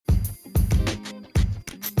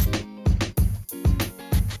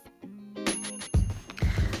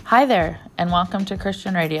Hi there, and welcome to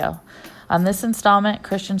Christian Radio. On this installment,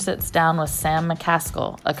 Christian sits down with Sam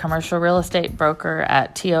McCaskill, a commercial real estate broker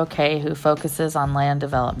at TOK who focuses on land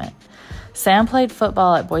development. Sam played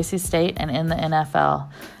football at Boise State and in the NFL.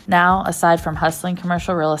 Now, aside from hustling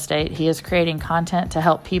commercial real estate, he is creating content to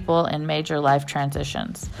help people in major life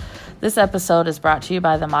transitions. This episode is brought to you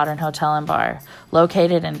by the Modern Hotel and Bar,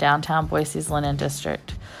 located in downtown Boise's Linen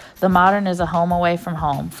District. The Modern is a home away from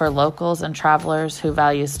home for locals and travelers who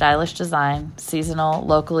value stylish design, seasonal,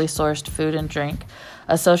 locally sourced food and drink,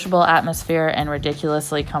 a sociable atmosphere, and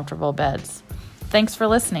ridiculously comfortable beds. Thanks for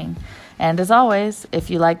listening. And as always,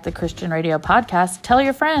 if you like the Christian Radio podcast, tell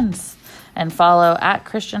your friends and follow at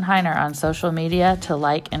Christian Heiner on social media to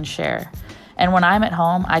like and share. And when I'm at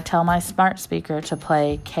home, I tell my smart speaker to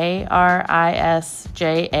play KRISJAN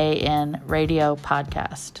Radio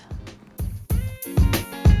Podcast.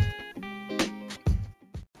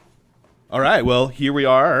 All right, well, here we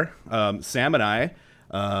are, Sam and I.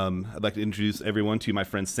 I'd like to introduce everyone to my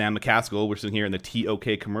friend Sam McCaskill. We're sitting here in the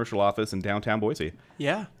TOK commercial office in downtown Boise.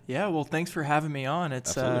 Yeah. Well, thanks for having me on.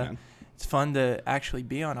 Absolutely, man. It's fun to actually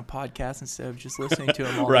be on a podcast instead of just listening to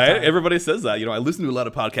them all right? the time. Everybody says that. You know, I listen to a lot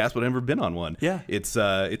of podcasts, but I've never been on one. Yeah. It's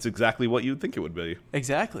exactly what you'd think it would be.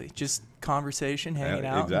 Exactly. Just conversation, hanging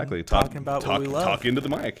out, exactly. talking about what we love. Talk into the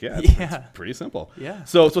mic. Yeah. Yeah. It's pretty simple. Yeah.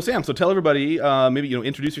 So Sam, tell everybody, maybe,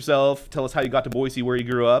 introduce yourself. Tell us how you got to Boise, where you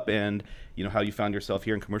grew up, and, how you found yourself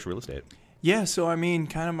here in commercial real estate. Yeah, so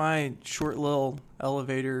kind of my short little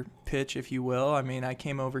elevator pitch, if you will. I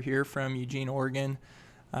came over here from Eugene, Oregon,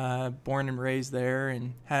 born and raised there,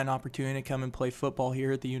 and had an opportunity to come and play football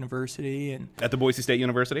here at the university. And at the Boise State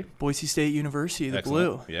University? Boise State University, the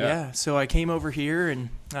Excellent. Blue. Yeah. So I came over here and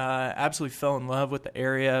absolutely fell in love with the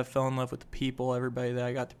area, fell in love with the people, everybody that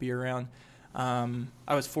I got to be around.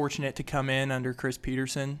 I was fortunate to come in under Chris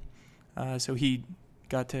Peterson, so he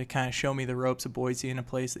got to kind of show me the ropes of Boise in a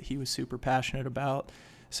place that he was super passionate about.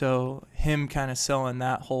 So him kind of selling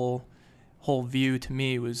that whole view to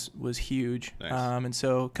me was huge. Nice. And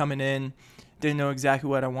so coming in, didn't know exactly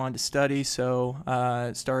what I wanted to study, so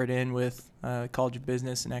started in with College of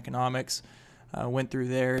Business and Economics. Went through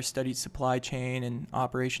there, studied supply chain and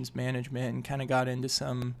operations management, and kind of got into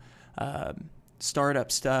some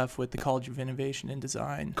startup stuff with the College of Innovation and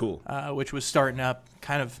Design. Cool. Which was starting up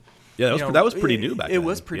kind of. Yeah, that was pretty new back then. It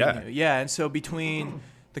was pretty new, yeah. And so between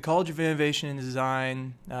the College of Innovation and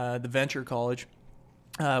Design, the Venture College,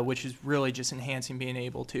 which is really just enhancing being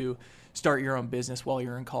able to start your own business while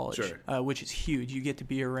you're in college, sure. Which is huge. You get to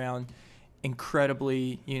be around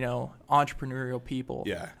incredibly, entrepreneurial people.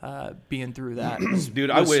 Yeah. Being through that, dude,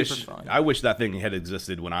 I wish that thing had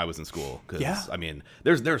existed when I was in school. Cause, yeah.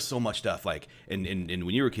 There's so much stuff like, and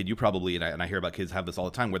when you were a kid, you probably, and I hear about kids have this all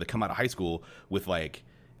the time, where they come out of high school with like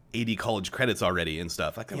 80 college credits already and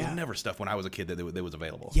stuff. Like, that was never stuff when I was a kid that was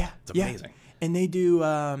available. Yeah. It's amazing. And they do,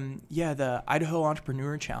 the Idaho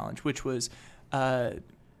Entrepreneur Challenge, which was an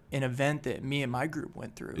event that me and my group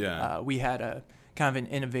went through. Yeah. We had a kind of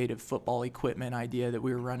an innovative football equipment idea that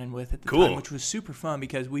we were running with at the Cool. time, which was super fun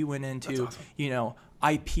because we went into, awesome.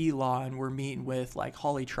 IP law, and we're meeting with like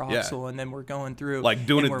Holly Troxel, and then we're going through like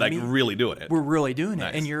doing it, like really doing it. We're really doing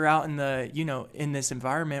nice. it. And you're out in the, in this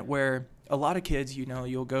environment where a lot of kids,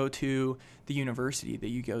 you'll go to the university that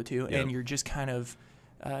you go to, and you're just kind of,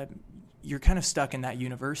 you're kind of stuck in that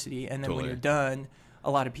university. And then when you're done, a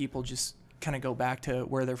lot of people just kind of go back to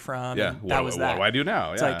where they're from. Yeah. And that was that. What do I do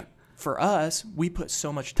now? It's like, for us, we put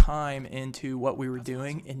so much time into what we were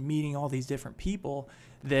doing and meeting all these different people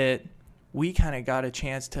that we kind of got a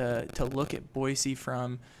chance to look at Boise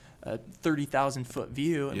from a 30,000 foot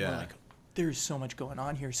view, and we're like, there's so much going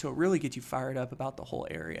on here. So it really gets you fired up about the whole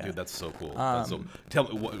area. Dude, that's so cool. Tell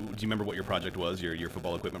me, do you remember what your project was, your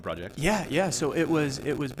football equipment project? Yeah. So it was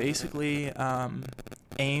basically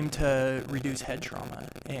aimed to reduce head trauma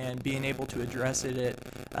and being able to address it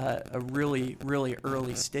at a really, really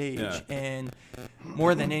early stage. Yeah. And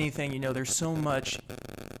more than anything, there's so much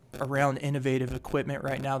around innovative equipment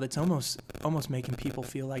right now that's almost making people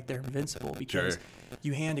feel like they're invincible, because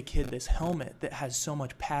you hand a kid this helmet that has so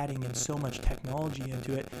much padding and so much technology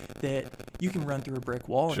into it that you can run through a brick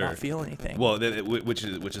wall and not feel anything. Well, which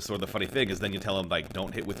is sort of the funny thing is then you tell them, like,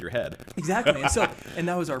 don't hit with your head. Exactly. And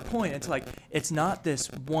that was our point. It's like, it's not this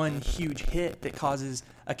one huge hit that causes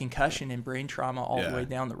a concussion and brain trauma all the way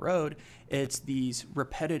down the road. It's these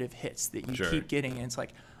repetitive hits that you keep getting. And it's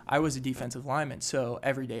like, I was a defensive lineman, so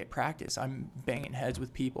every day at practice, I'm banging heads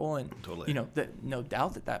with people, and no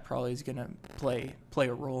doubt that probably is going to play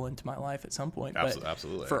a role into my life at some point.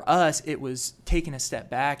 Absolutely. But for us, it was taking a step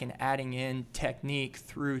back and adding in technique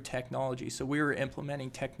through technology. So we were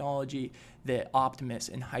implementing technology that Optimus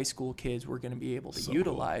and high school kids were going to be able to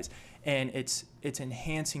utilize. Cool. And it's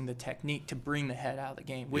enhancing the technique to bring the head out of the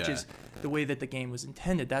game, which is the way that the game was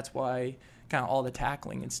intended. That's why kind of all the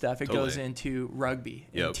tackling and stuff, it goes into rugby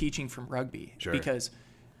and teaching from rugby, because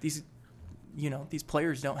these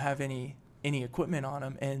players don't have any equipment on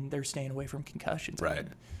them, and they're staying away from concussions. Right. I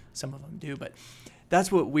mean, some of them do, but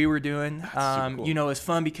that's what we were doing. Cool. You know, it's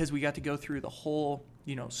fun because we got to go through the whole,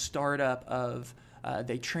 startup of,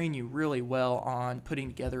 they train you really well on putting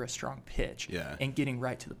together a strong pitch and getting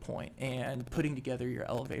right to the point, and putting together your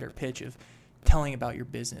elevator pitch of telling about your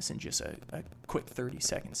business in just a quick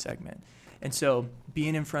 30-second segment. And so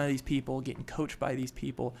being in front of these people, getting coached by these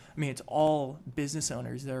people, I mean, it's all business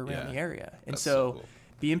owners that are around the area. And so cool.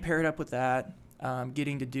 Being paired up with that,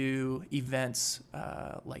 getting to do events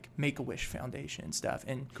like Make-A-Wish Foundation stuff,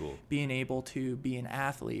 and being able to be an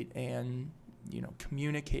athlete and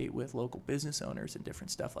communicate with local business owners and different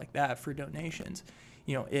stuff like that for donations,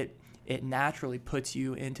 it naturally puts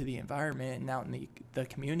you into the environment and out in the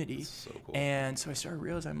community. So cool. And so I started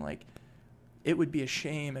realizing, I'm like, it would be a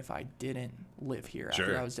shame if I didn't live here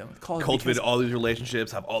after I was done with college. Cultivate all these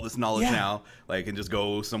relationships, have all this knowledge now, and just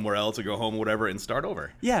go somewhere else or go home or whatever and start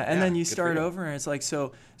over. Yeah, and then you start over, and it's like,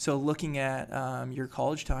 so looking at your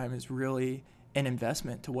college time is really an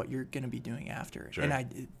investment to what you're going to be doing after. Sure.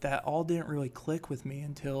 And that all didn't really click with me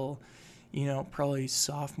until, probably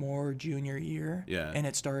sophomore, junior year. Yeah. And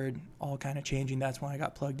it started all kind of changing. That's when I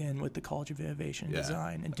got plugged in with the College of Innovation and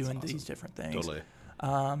Design and doing these different things. Totally.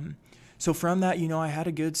 So from that, I had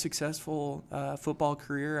a good, successful football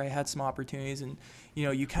career. I had some opportunities, and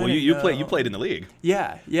you kind of you played in the league.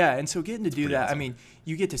 Yeah, and so getting to do that, awesome. I mean,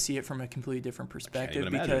 you get to see it from a completely different perspective,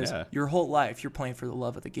 because your whole life you're playing for the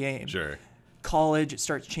love of the game. Sure. College, it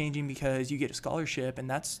starts changing because you get a scholarship, and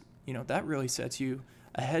that's that really sets you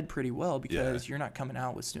ahead pretty well, because you're not coming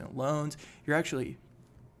out with student loans. You're actually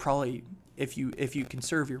probably, if you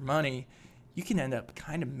conserve your money, you can end up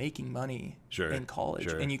kind of making money in college,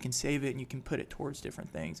 and you can save it and you can put it towards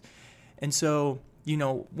different things. And so,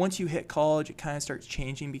 once you hit college, it kind of starts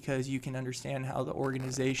changing, because you can understand how the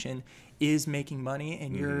organization is making money,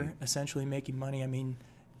 and you're essentially making money. I mean,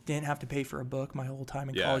 didn't have to pay for a book my whole time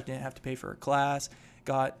in college, didn't have to pay for a class,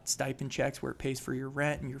 got stipend checks where it pays for your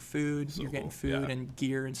rent and your food. You're getting food and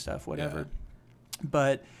gear and stuff, whatever.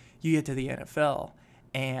 But you get to the NFL,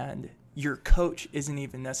 and your coach isn't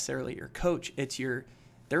even necessarily your coach. They're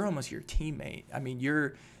almost your teammate. I mean,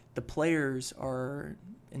 the players are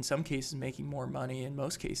in some cases making more money, in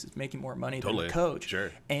most cases making more money than the coach.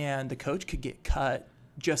 Sure. And the coach could get cut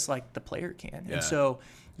just like the player can. And so,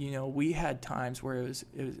 we had times where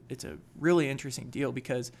it's a really interesting deal,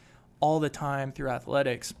 because all the time through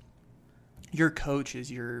athletics, your coach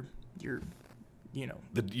is your your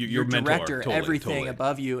director, mentor, everything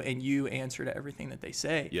above you, and you answer to everything that they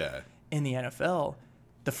say. Yeah. In the NFL,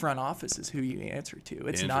 the front office is who you answer to.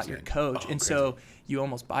 It's not your coach. And crazy. So you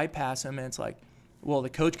almost bypass them, and it's like, well, the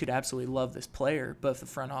coach could absolutely love this player, but if the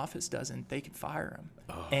front office doesn't, they could fire him.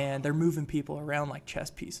 And they're moving people around like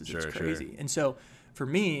chess pieces. It's crazy. Sure. And so for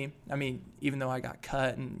me, I mean, even though I got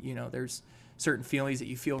cut, and there's certain feelings that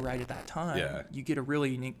you feel right at that time, you get a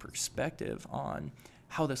really unique perspective on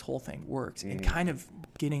how this whole thing works, and kind of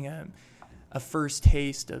getting a first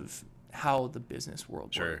taste of how the business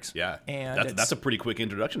world works. Yeah. And that's a pretty quick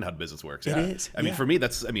introduction to how business works. It is. I mean, for me,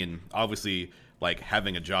 obviously, like,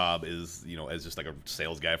 having a job is, as just like a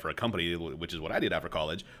sales guy for a company, which is what I did after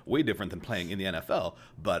college, way different than playing in the NFL.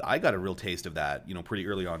 But I got a real taste of that, pretty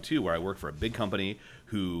early on too, where I worked for a big company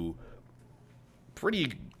who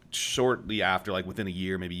pretty shortly after, like within a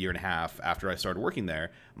year, maybe a year and a half after I started working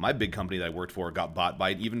there, my big company that I worked for got bought by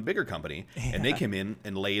an even bigger company, and they came in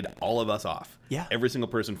and laid all of us off. Yeah. Every single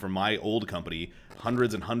person from my old company,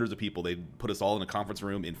 hundreds and hundreds of people, they put us all in a conference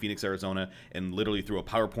room in Phoenix, Arizona, and literally through a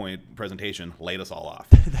PowerPoint presentation laid us all off.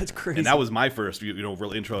 That's crazy. And that was my first,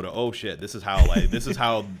 real intro to, oh shit, this is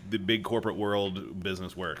how the big corporate world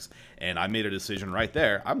business works. And I made a decision right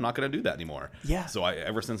there. I'm not going to do that anymore. Yeah. So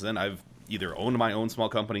ever since then, I've either owned my own small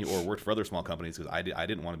company or worked for other small companies, because I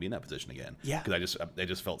didn't want to be in that position again. Yeah. Because I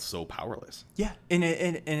just felt so powerless. Yeah. And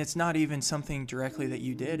it's not even something directly that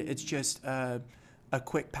you did. It's just a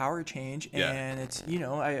quick power change. And it's,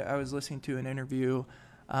 I was listening to an interview.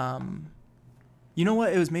 You know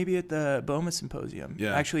what? It was maybe at the BOMA Symposium.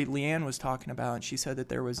 Yeah. Actually, Leanne was talking about, and she said that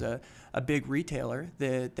there was a big retailer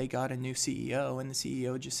that they got a new CEO, and the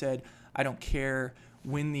CEO just said, I don't care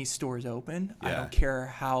when these stores open. I don't care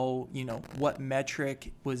how, what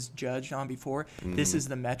metric was judged on before. This is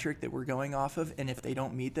the metric that we're going off of, and if they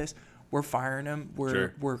don't meet this, we're firing them.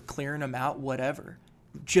 We're clearing them out, whatever.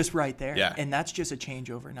 just right there. Yeah. And that's just a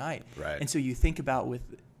change overnight. Right. And so you think about with,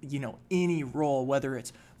 any role, whether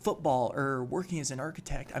it's football or working as an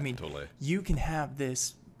architect, I mean, Totally. you can have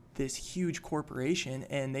this huge corporation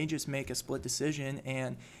and they just make a split decision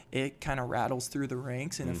and it kind of rattles through the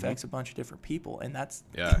ranks and affects a bunch of different people. And that's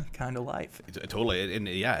kind of life. Totally. And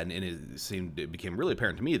it became really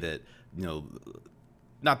apparent to me that,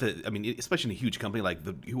 not that, I mean, especially in a huge company like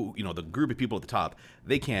the group of people at the top,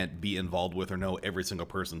 they can't be involved with or know every single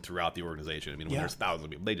person throughout the organization. I mean, when there's thousands of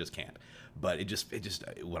people, they just can't. But it just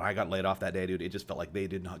when I got laid off that day, dude, it just felt like they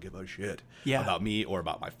did not give a shit about me or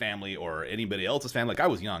about my family or anybody else's family. Like, I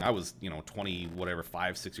was young. I was, 20, whatever,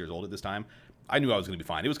 5, 6 years old at this time. I knew I was going to be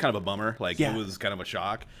fine. It was kind of a bummer. Like, it was kind of a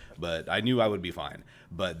shock, but I knew I would be fine.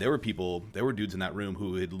 But there were dudes in that room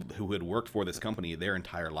who had worked for this company their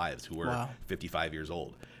entire lives, who were 55 years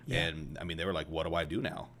old. Yeah. And I mean, they were like, what do I do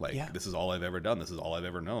now? Like, this is all I've ever done. This is all I've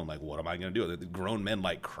ever known. Like, what am I going to do? The grown men,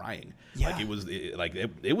 like, crying. Yeah. Like,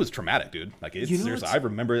 it was traumatic, dude. Like, it's seriously, I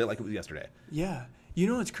remember it like it was yesterday. Yeah. You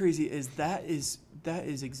know what's crazy is that is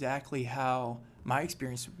exactly how my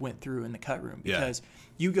experience went through in the cut room, because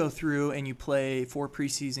you go through and you play 4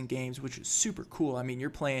 preseason games, which is super cool. I mean, you're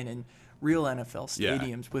playing in real NFL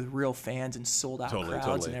stadiums with real fans and sold out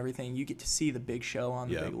crowds and everything. You get to see the big show on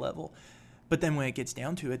the big level. But then when it gets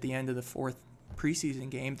down to it, at the end of the 4th preseason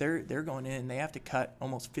game, they're going in and they have to cut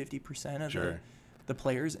almost 50% of the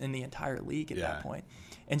players in the entire league at that point.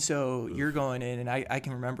 And so you're going in, and I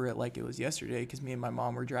can remember it like it was yesterday, because me and my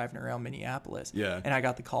mom were driving around Minneapolis. And I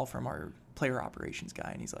got the call from our player operations guy,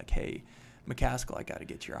 and he's like, hey, McCaskill, I got to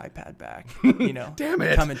get your iPad back. Damn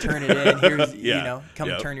it. Come and turn it in. Here's, come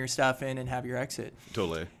and turn your stuff in and have your exit.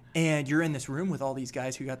 Totally. And you're in this room with all these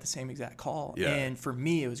guys who got the same exact call. And for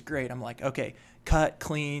me, it was great. I'm like, okay, cut,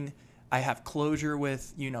 clean. I have closure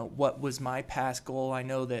with, what was my past goal. I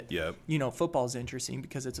know that, football is interesting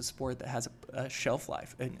because it's a sport that has a shelf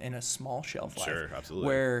life and a small shelf life. Sure, absolutely.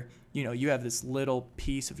 Where, you have this little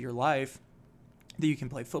piece of your life that you can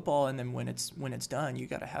play football, and then when it's done, you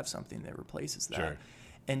got to have something that replaces that. Sure.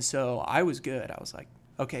 And so I was good. I was like,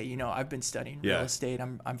 okay, I've been studying real estate.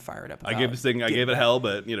 I'm fired up about I gave it hell,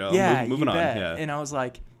 but, moving on. Yeah. And I was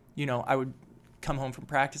like, I would come home from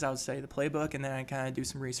practice, I would study the playbook, and then I kind of do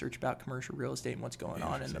some research about commercial real estate and what's going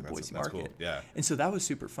on in the Boise market. Cool. Yeah. And so that was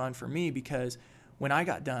super fun for me, because when I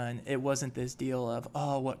got done, it wasn't this deal of,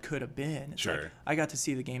 what could have been. It's like, I got to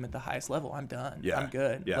see the game at the highest level. I'm done. Yeah. I'm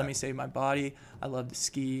good. Yeah. Let me save my body. I love to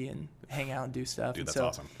ski and hang out and do stuff. Dude, that's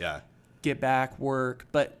awesome. Yeah. Get back, work.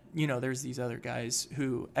 But, there's these other guys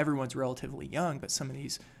who everyone's relatively young, but some of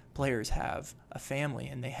these players have a family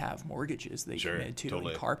and they have mortgages they committed to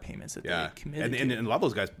and car payments that they committed to. And a lot of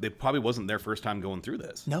those guys, they probably wasn't their first time going through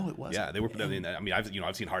this. No, it wasn't. Yeah, they were.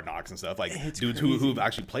 I've seen Hard Knocks and stuff, like dudes who've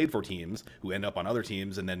actually played for teams who end up on other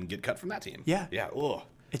teams and then get cut from that team. Yeah. Yeah. Ugh.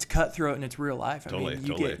 It's cutthroat and it's real life. I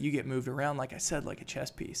mean, you get moved around, like I said, like a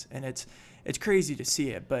chess piece, and it's crazy to see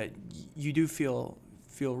it, but you do feel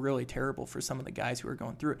really terrible for some of the guys who are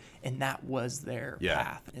going through it, and that was their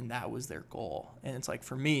path and that was their goal. And it's like,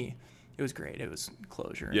 for me, it was great. It was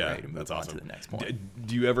closure and ready to move on to the next point.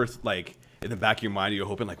 Do you ever, like, in the back of your mind, you're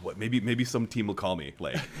hoping, like, what, maybe some team will call me?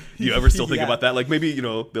 Like, do you ever still think about that? Like, maybe,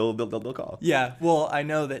 they'll call. Yeah. Well, I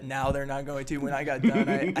know that now they're not going to. When I got done,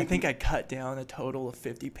 I think I cut down a total of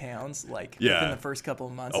 50 pounds, like, within the first couple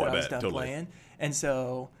of months that I was done playing. And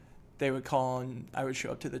so they would call and I would show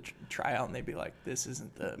up to the tryout and they'd be like, this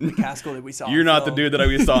isn't the McCaskill that we saw. You're not the dude that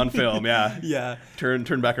we saw on film. Yeah. Yeah. Turn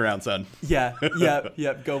back around, son. Yeah.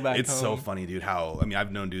 Yep. Go back It's home. so funny, dude, how, I mean,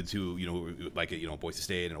 I've known dudes who, like, Boise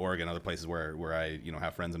State and Oregon, other places where I,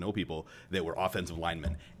 have friends and know people that were offensive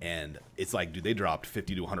linemen. And it's like, dude, they dropped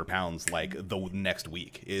 50 to 100 pounds like the next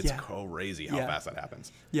week. It's crazy how fast that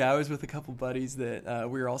happens. Yeah. I was with a couple buddies that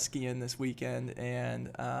we were all skiing this weekend, and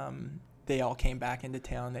they all came back into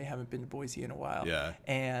town. They haven't been to Boise in a while. Yeah.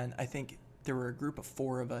 And I think there were a group of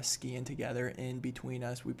 4 of us skiing together. In between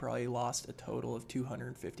us, we probably lost a total of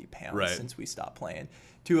 250 pounds since we stopped playing.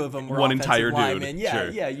 2 of them were one offensive entire linemen. dude. Yeah,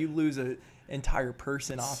 yeah. You lose an entire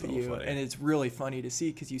person off of you, funny. and it's really funny to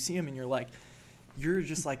see, because you see them and you're like, you're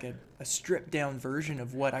just like a stripped down version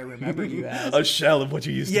of what I remember you as. A shell of what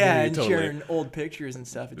you used to be. Yeah, and sharing old pictures and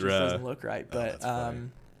stuff. It just doesn't look right. But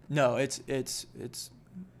no,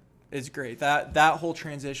 it's great. That whole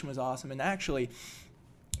transition was awesome. And actually,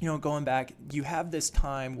 going back, you have this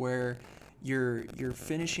time where you're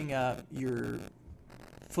finishing up your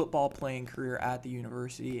football playing career at the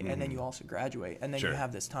university, and then you also graduate. And then you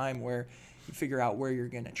have this time where you figure out where you're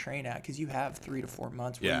going to train at, because you have 3 to 4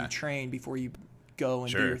 months where you train before you go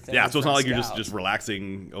and do your thing. Yeah, so it's not like you're just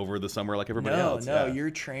relaxing over the summer like everybody else. No,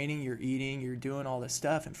 you're training, you're eating, you're doing all this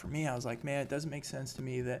stuff. And for me, I was like, man, it doesn't make sense to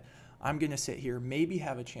me that I'm going to sit here, maybe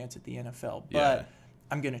have a chance at the NFL, but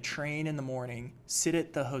I'm going to train in the morning, sit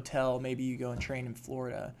at the hotel. Maybe you go and train in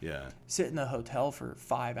Florida. Yeah. Sit in the hotel for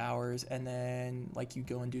 5 hours, and then like you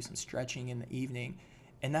go and do some stretching in the evening,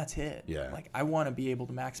 and that's it. Yeah. Like I want to be able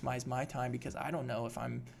to maximize my time because I don't know if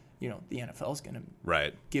I'm, the NFL is going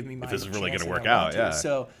to give me my if this is really going to work out. Yeah.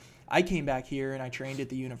 So I came back here and I trained at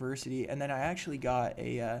the university, and then I actually got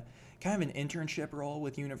a kind of an internship role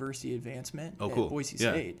with University Advancement at Boise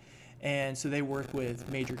State. And so they work with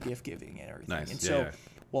major gift giving and everything. Nice. And so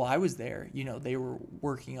while I was there, they were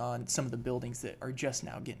working on some of the buildings that are just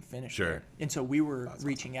now getting finished. There. And so we were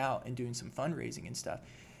reaching out and doing some fundraising and stuff.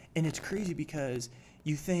 And it's crazy because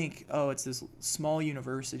you think, oh, it's this small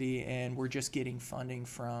university and we're just getting funding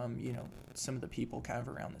from, some of the people kind of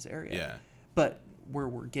around this area. Yeah. But where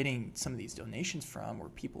we're getting some of these donations from were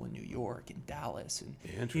people in New York and Dallas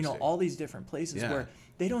and all these different places where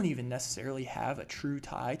they don't even necessarily have a true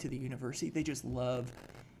tie to the university. They just love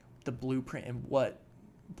the blueprint and what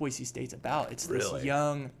Boise State's about. It's this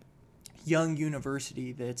young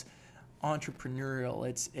university that's entrepreneurial.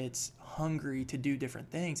 It's hungry to do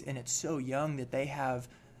different things, and it's so young that they have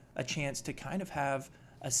a chance to kind of have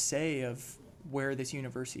a say of where this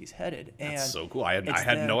university is headed. And that's so cool. I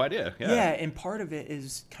had no idea. Yeah, and part of it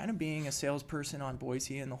is kind of being a salesperson on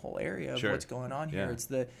Boise and the whole area of what's going on here. It's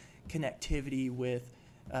the connectivity with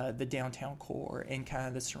the downtown core and kind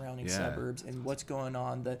of the surrounding suburbs and what's going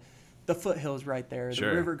on. The foothills right there,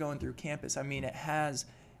 the river going through campus. I mean, it has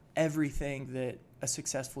everything that a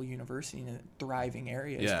successful university in a thriving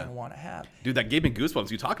area is going to want to have. Dude, that gave me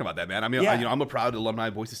goosebumps. You talking about that, man. I mean, I'm a proud alumni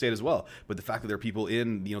of Boise State as well. But the fact that there are people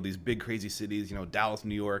in these big crazy cities, Dallas,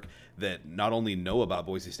 New York, that not only know about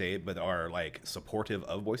Boise State but are like supportive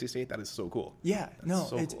of Boise State, that is so cool. Yeah,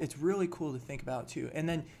 it's really cool to think about too. And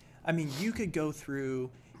then, I mean, you could go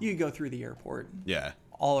through the airport. Yeah.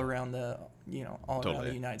 All around the around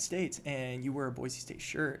the United States, and you wear a Boise State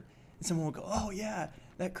shirt, and someone will go, "Oh yeah,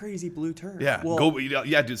 that crazy blue turf." Yeah,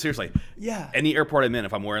 dude, seriously. Yeah. Any airport I'm in,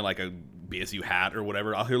 if I'm wearing like a BSU hat or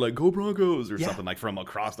whatever, I'll hear like "Go Broncos" or something like from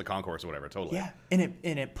across the concourse or whatever. Totally. Yeah, and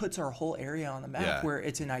it puts our whole area on the map where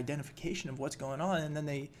it's an identification of what's going on, and then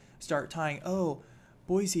they start tying, oh,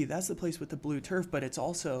 Boise, that's the place with the blue turf, but it's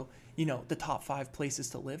also the top 5 places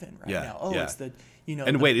to live in now. Oh, it's the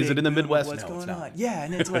And wait, is it in the Midwest? What's going on? Yeah,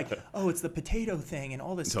 and it's like, oh, it's the potato thing and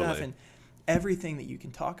all this stuff and everything that you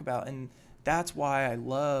can talk about. And that's why I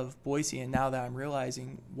love Boise. And now that I'm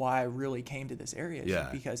realizing why I really came to this area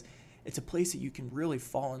is because it's a place that you can really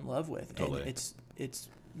fall in love with. Totally. And it's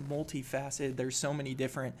multifaceted. There's so many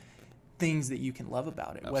different things that you can love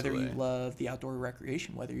about it. Absolutely. Whether you love the outdoor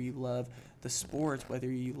recreation, whether you love the sports, whether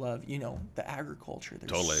you love the agriculture.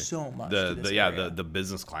 There's so much to this area. The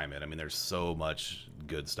business climate. I mean, there's so much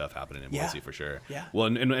good stuff happening in Boise for sure. Yeah. Well,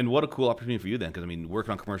 and what a cool opportunity for you then, because I mean,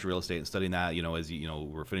 working on commercial real estate and studying that, as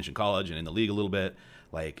we're finishing college and in the league a little bit,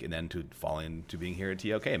 and then to fall into being here at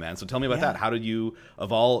TOK, man. So tell me about that. How did you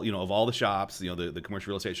of all the shops, the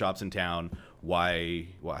commercial real estate shops in town, why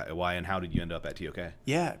and how did you end up at TOK?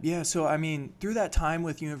 Yeah. So I mean, through that time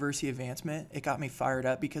with University Advancement, it got me fired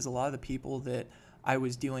up because a lot of the people that I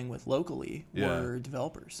was dealing with locally were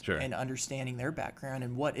developers and understanding their background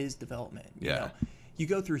and what is development. You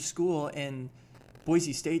go through school and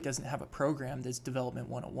Boise State doesn't have a program that's Development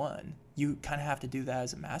 101. You kind of have to do that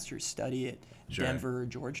as a master's study at Denver or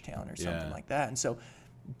Georgetown or something like that. And so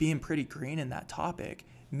being pretty green in that topic,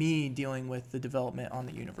 me dealing with the development on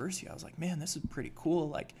the university, I was like, man, this is pretty cool.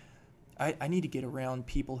 Like, I need to get around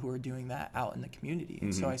people who are doing that out in the community.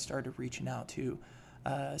 And so I started reaching out to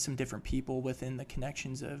some different people within the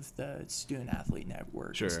connections of the student athlete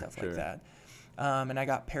network and stuff like that. And I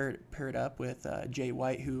got paired up with Jay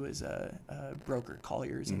White, who is a broker at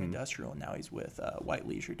Colliers and Industrial, and now he's with White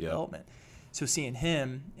Leisure Development. So seeing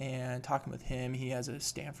him and talking with him, he has a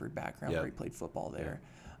Stanford background where he played football there.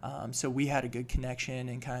 So we had a good connection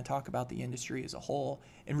and kind of talk about the industry as a whole,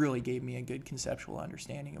 and really gave me a good conceptual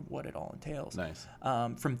understanding of what it all entails. Nice.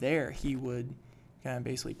 From there, he would kind of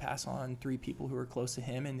basically pass on 3 people who were close to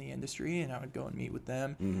him in the industry, and I would go and meet with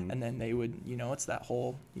them, and then they would, it's that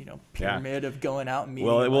whole, pyramid of going out and meeting.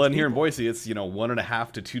 Well, and here in Boise, it's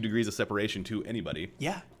 1.5 to 2 degrees of separation to anybody.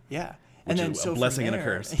 Yeah. And then a blessing and a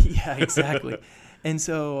curse. Yeah, exactly. And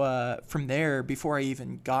so from there, before I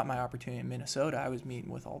even got my opportunity in Minnesota, I was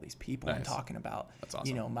meeting with all these people and talking about, That's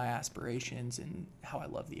awesome. My aspirations and how I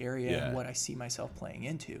love the area and what I see myself playing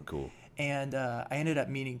into. Cool. And I ended up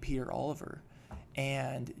meeting Peter Oliver,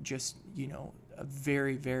 and just, a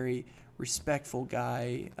very, very respectful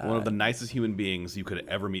guy. One of the nicest human beings you could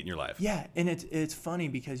ever meet in your life. Yeah, and it's funny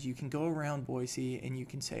because you can go around Boise and you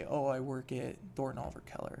can say, oh, I work at Thornton Oliver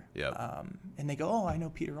Keller. Yeah. And they go, oh, I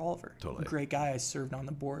know Peter Oliver. Totally. Great guy. I served on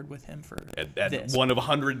the board with him for at one of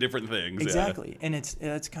 100 different things. Exactly. Yeah. And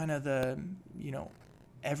it's kind of the,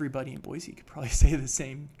 everybody in Boise could probably say the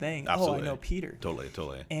same thing. Absolutely. Oh, I know Peter.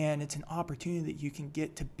 Totally. And it's an opportunity that you can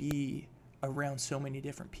get to be around so many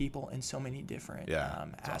different people and so many different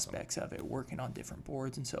aspects of it, working on different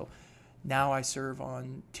boards. And so now I serve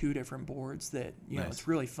on 2 different boards that, know, it's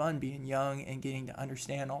really fun being young and getting to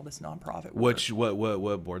understand all this nonprofit work.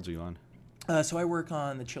 What boards are you on? So I work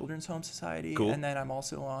on the Children's Home Society, cool. and then I'm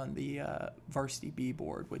also on the Varsity B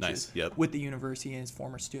board, which is with the university and its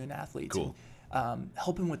former student athletes. Cool. And,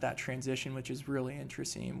 helping with that transition, which is really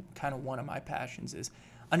interesting. Kind of one of my passions is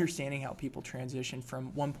understanding how people transition from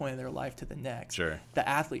one point of their life to the next. Sure. The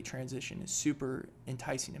athlete transition is super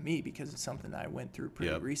enticing to me because it's something that I went through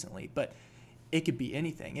pretty recently. But it could be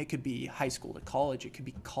anything. It could be high school to college. It could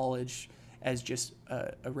be college as just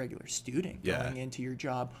a regular student going into your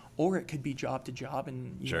job, or it could be job to job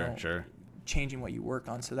and you know changing what you work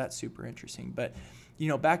on. So that's super interesting. But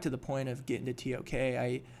back to the point of getting to TOK,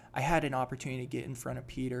 I had an opportunity to get in front of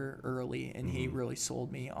Peter early, and he really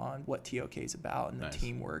sold me on what TOK is about and the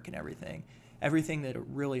teamwork and everything that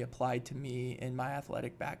really applied to me in my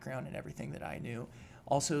athletic background and everything that I knew.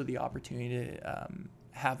 Also the opportunity to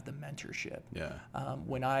have the mentorship.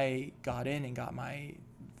 When I got in and got my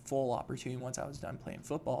full opportunity once I was done playing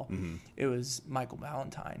football, it was Michael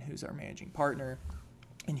Valentine, who's our managing partner,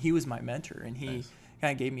 and he was my mentor, and he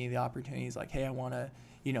kind of gave me the opportunity. He's like, hey, I want to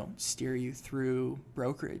steer you through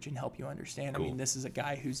brokerage and help you understand. Cool. I mean, this is a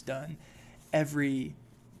guy who's done every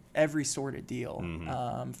sort of deal,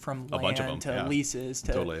 from land to leases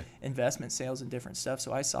to investment sales and different stuff.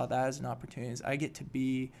 So I saw that as an opportunity. I get to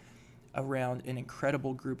be around an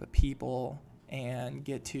incredible group of people and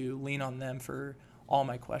get to lean on them for all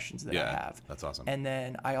my questions that I have. That's awesome. And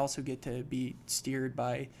then I also get to be steered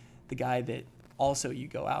by the guy that also you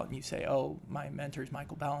go out and you say, oh, my mentor's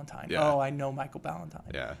Michael Ballantyne. Oh, I know Michael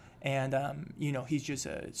Ballantyne. And, he's just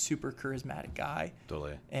a super charismatic guy.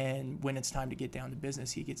 Totally. And when it's time to get down to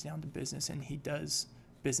business, he gets down to business, and he does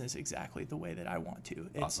business exactly the way that I want to.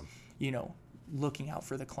 It's, awesome. Looking out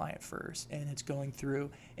for the client first, and it's going through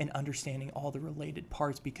and understanding all the related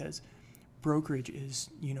parts, because brokerage is,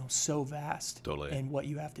 so vast. Totally. And what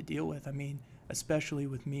you have to deal with. I mean, especially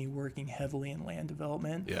with me working heavily in land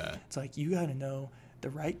development. It's like you got to know the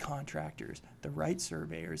right contractors, the right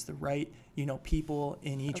surveyors, the right, people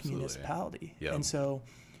in each municipality. And so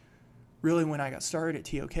really when I got started at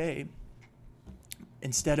TOK,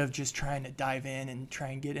 instead of just trying to dive in and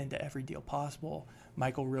try and get into every deal possible,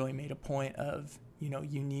 Michael really made a point of,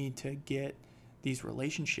 you need to get these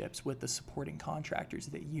relationships with the supporting contractors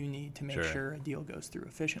that you need to make sure a deal goes through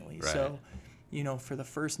efficiently. So for the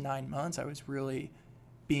first 9 months, I was really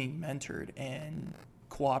being mentored and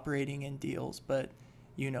cooperating in deals, but,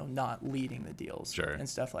 not leading the deals and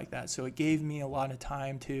stuff like that. So it gave me a lot of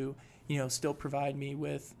time to, still provide me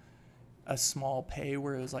with a small pay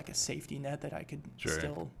where it was like a safety net that I could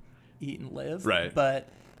still eat and live. But,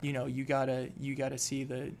 you gotta see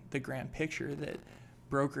the grand picture that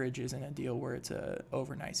brokerage isn't a deal where it's a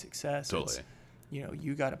overnight success. Totally. It's,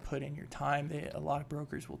 you got to put in your time. A lot of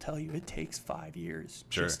brokers will tell you it takes 5 years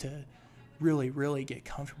just to really, really get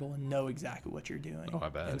comfortable and know exactly what you're doing. Oh, I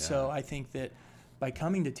bet. And so I think that by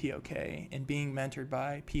coming to TOK and being mentored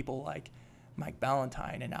by people like Mike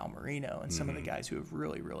Ballantyne and Al Marino and some of the guys who have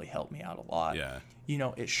really, really helped me out a lot,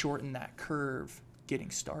 it shortened that curve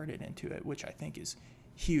getting started into it, which I think is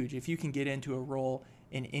huge. If you can get into a role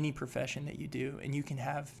in any profession that you do and you can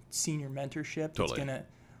have senior mentorship that's going to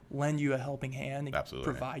lend you a helping hand and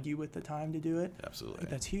provide you with the time to do it. Absolutely.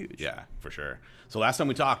 That's huge. Yeah, for sure. So last time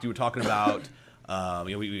we talked, you were talking about,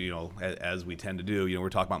 as we tend to do, we were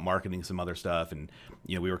talking about marketing, some other stuff, and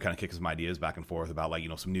we were kind of kicking some ideas back and forth about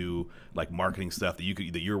some new marketing stuff that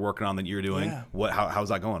you're working on, that you're doing. Yeah. How's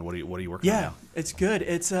that going? What are you working on now? Yeah, it's good.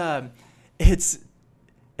 It's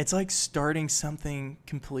like starting something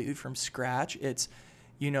completely from scratch. It's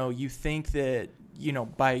you think that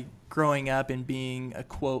by growing up and being a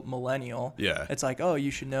quote millennial, it's like, oh, you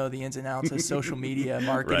should know the ins and outs of social media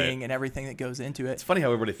marketing and everything that goes into it. It's funny how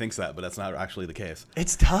everybody thinks that, but that's not actually the case.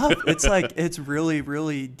 It's tough. It's like it's really,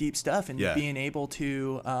 really deep stuff, and being able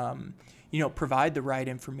to provide the right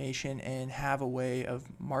information and have a way of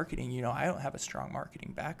marketing. I don't have a strong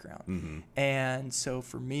marketing background, and so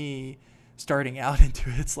for me, starting out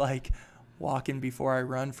into it's like walking before I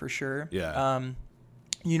run, for sure.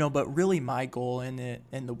 But really my goal in it,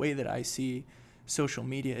 and the way that I see social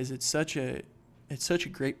media is it's such a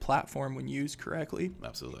great platform when used correctly.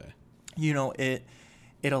 Absolutely. You know, it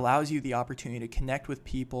allows you the opportunity to connect with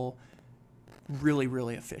people really,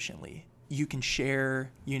 really efficiently. You can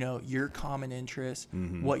share, you know, your common interests,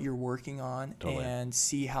 what you're working on, and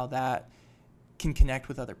see how that can connect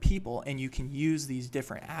with other people. And you can use these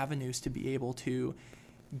different avenues to be able to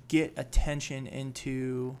get attention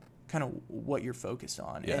into kind of what you're focused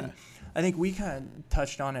on. Yeah. And I think we kind of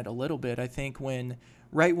touched on it a little bit. I think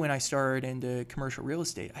right when I started into commercial real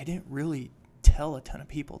estate, I didn't really tell a ton of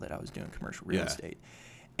people that I was doing commercial real estate.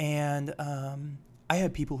 And I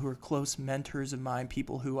had people who were close mentors of mine,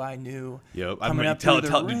 people who I knew. Yep. Tell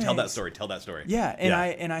that story. Tell that story. Yeah.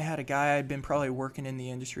 And I had a guy, I'd been probably working in the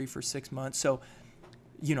industry for 6 months. So,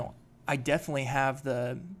 you know, I definitely have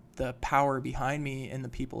the power behind me and the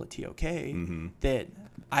people at TOK that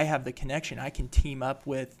I have the connection. I can team up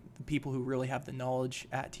with the people who really have the knowledge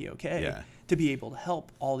at TOK to be able to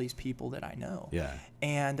help all these people that I know. Yeah.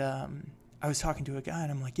 And I was talking to a guy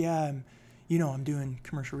and I'm like, I'm doing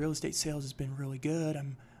commercial real estate sales. Has been really good.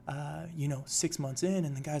 I'm, 6 months in,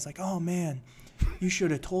 and the guy's like, oh man, you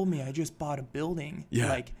should have told me. I just bought a building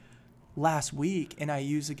like last week, and I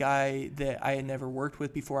used a guy that I had never worked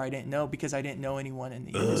with before. I didn't know because I didn't know anyone in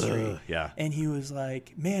the industry. Yeah. And he was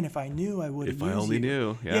like, man, if I knew, I would have used you. If I only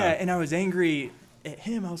knew. Yeah. And I was angry at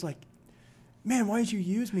him. I was like, man, why did you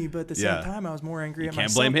use me? But at the same time, I was more angry at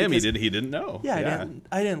myself. Can't blame him. He didn't know. Yeah.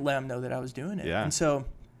 I didn't let him know that I was doing it. Yeah. And so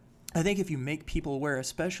I think if you make people aware,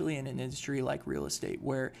 especially in an industry like real estate,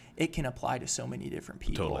 where it can apply to so many different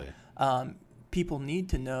people, people need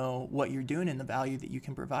to know what you're doing and the value that you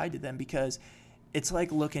can provide to them, because it's like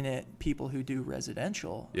looking at people who do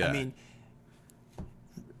residential. Yeah. I mean,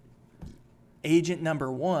 agent number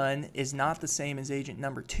 1 is not the same as agent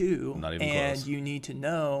number 2. Not even and close. You need to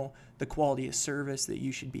know the quality of service that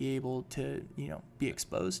you should be able to, be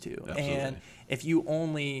exposed to. Absolutely. And if you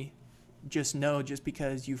only just know just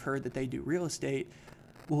because you've heard that they do real estate,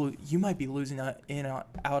 well, you might be losing out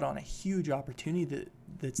on a huge opportunity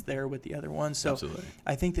that's there with the other one. So Absolutely.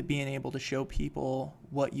 I think that being able to show people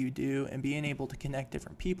what you do and being able to connect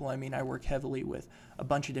different people. I mean, I work heavily with a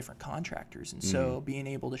bunch of different contractors, and so being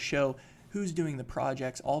able to show who's doing the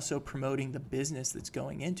projects, also promoting the business that's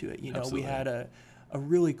going into it. Absolutely. We had a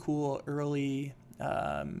really cool early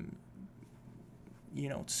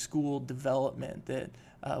school development that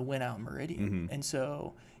went out in Meridian. And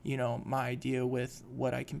so, my idea with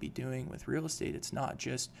what I can be doing with real estate, it's not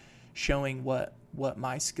just showing what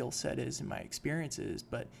my skill set is and my experience is,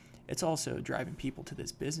 but it's also driving people to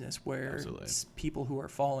this business where people who are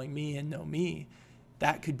following me and know me,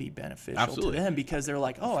 that could be beneficial to them, because they're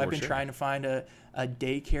like, oh, I've been trying to find a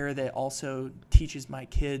daycare that also teaches my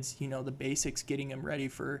kids, the basics, getting them ready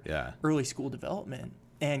for early school development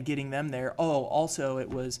and getting them there. Oh, also it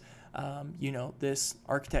was, this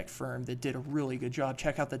architect firm that did a really good job.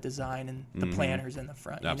 Check out the design and the planners in the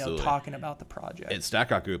front, talking about the project. At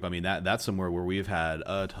Stackrock Group, I mean, that's somewhere where we've had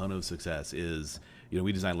a ton of success is,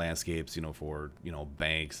 we design landscapes, for,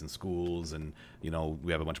 banks and schools, and,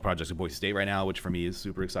 we have a bunch of projects at Boise State right now, which for me is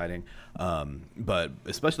super exciting. But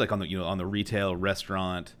especially like on the retail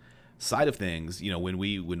restaurant side of things, when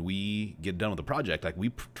we get done with the project, like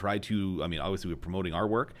we try to, I mean, obviously we're promoting our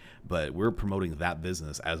work, but we're promoting that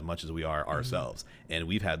business as much as we are ourselves. And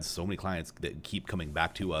we've had so many clients that keep coming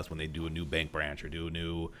back to us when they do a new bank branch or do a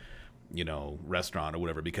new, restaurant or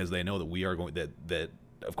whatever, because they know that we are going that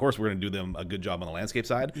of course we're going to do them a good job on the landscape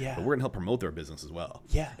side, but we're going to help promote their business as well.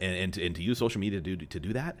 And to use social media to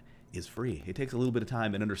do that is free. It takes a little bit of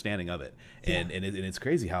time and understanding of it. And it's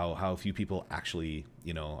crazy how few people actually,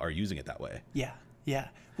 are using it that way. Yeah.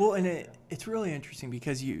 Well, and it's really interesting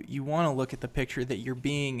because you want to look at the picture that you're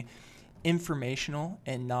being informational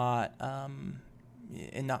and not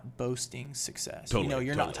boasting success. Totally,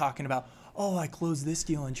 you're not talking about, oh, I closed this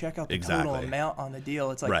deal and check out the total amount on the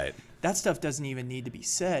deal. It's like that stuff doesn't even need to be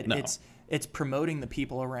said. No. It's promoting the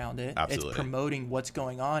people around it. Absolutely. It's promoting what's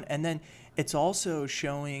going on. And then it's also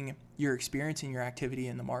showing your experience and your activity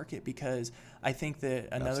in the market, because I think that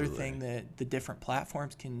another thing that the different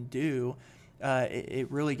platforms can do, it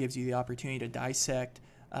really gives you the opportunity to dissect.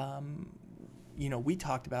 We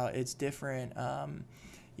talked about it's different,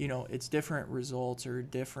 it's different results or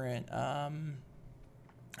different, I'm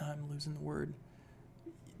losing the word.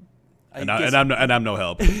 I'm no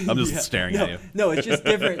help. I'm just staring at you. No, it's just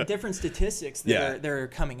different statistics that are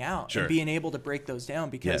coming out, and being able to break those down,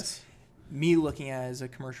 because me looking at it as a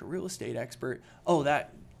commercial real estate expert,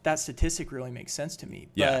 that statistic really makes sense to me.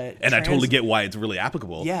 Yeah, and I totally get why it's really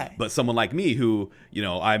applicable. Yeah. But someone like me who,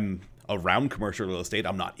 I'm around commercial real estate,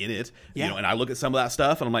 I'm not in it, and I look at some of that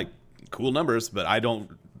stuff and I'm like, cool numbers, but I don't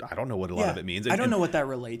know what a lot of it means. I don't know what that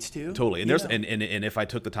relates to. Totally. And there's and if I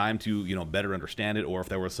took the time to, better understand it, or if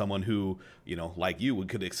there was someone who, like you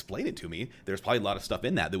could explain it to me, there's probably a lot of stuff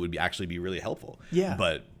in that would actually be really helpful. Yeah.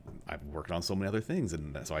 But I've worked on so many other things,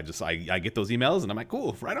 and so I get those emails and I'm like,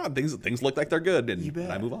 cool, right on. Things look like they're good,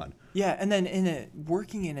 and I move on. Yeah, and then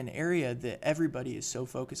working in an area that everybody is so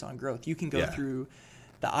focused on growth, you can go through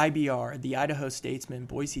the IBR, the Idaho Statesman,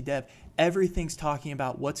 Boise Dev. Everything's talking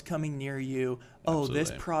about what's coming near you. Oh, Absolutely.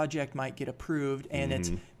 This project might get approved, and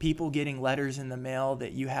it's people getting letters in the mail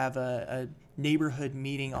that you have a neighborhood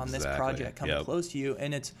meeting on this project coming close to you,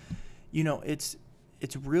 and it's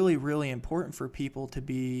really, really important for people to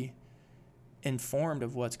be informed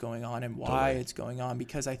of what's going on and why it's going on,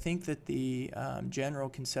 because I think that the general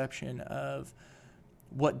conception of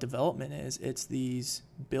what development is, it's these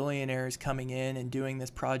billionaires coming in and doing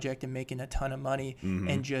this project and making a ton of money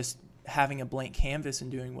and just having a blank canvas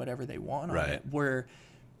and doing whatever they want on it, where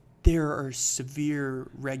there are severe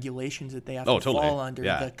regulations that they have to fall under,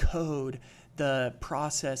 the code, the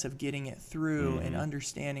process of getting it through and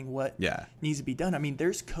understanding what needs to be done. I mean,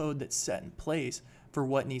 there's code that's set in place for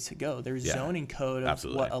what needs to go. There's zoning code of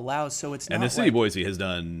what allows. So it's not. And the city of Boise has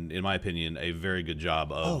done, in my opinion, a very good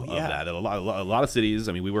job of that. A lot of cities.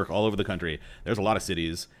 I mean, we work all over the country. There's a lot of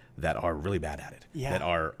cities that are really bad at it. That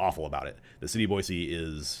are awful about it. The city of Boise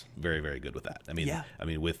is very, very good with that. I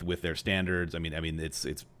mean, with their standards. I mean,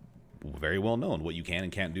 it's very well known what you can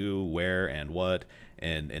and can't do, where and what,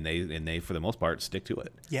 and they for the most part stick to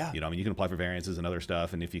it. I mean, you can apply for variances and other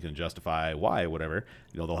stuff, and if you can justify why, whatever,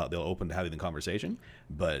 they'll open to having the conversation.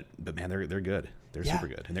 But man, they're good. They're super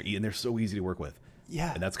good, and they're so easy to work with.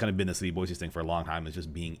 And that's kind of been the city of Boise's thing for a long time, is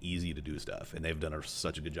just being easy to do stuff, and they've done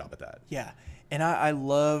such a good job at that. And I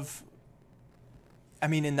love. I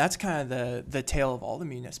mean, and that's kind of the tale of all the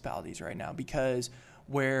municipalities right now, because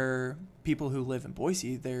where people who live in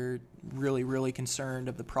Boise, they're really, really concerned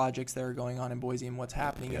of the projects that are going on in Boise and what's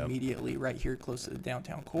happening immediately right here close to the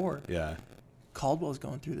downtown core. Caldwell's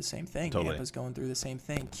going through the same thing. Tampa's going through the same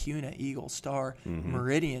thing. CUNA, Eagle, Star,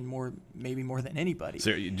 Meridian, maybe more than anybody.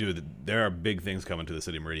 So, dude, there are big things coming to the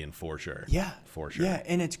city of Meridian for sure. For sure.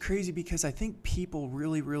 And it's crazy because I think people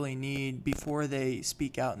really, really need, before they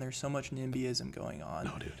speak out, and there's so much NIMBYism going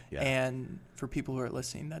on. Oh, dude. And for people who are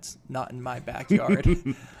listening, that's not in my backyard.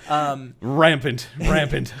 Rampant.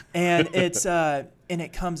 And it's and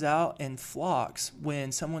it comes out in flocks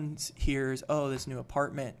when someone hears, oh, this new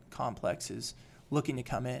apartment complex is looking to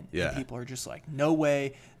come in. And people are just like, no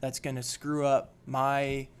way, that's going to screw up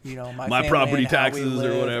my property taxes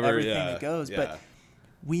or whatever. Everything that goes. But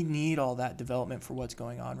we need all that development for what's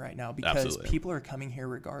going on right now, because people are coming here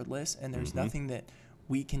regardless, and there's nothing that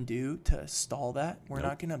we can do to stall that. We're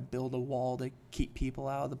not going to build a wall to keep people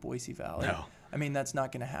out of the Boise Valley. I mean, that's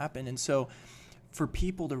not going to happen. And so for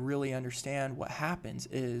people to really understand what happens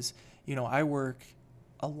is, I work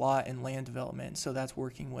a lot in land development. So that's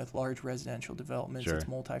working with large residential developments. It's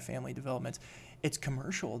multifamily developments. It's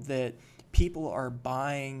commercial, that people are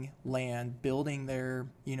buying land, building their,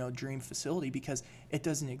 dream facility, because it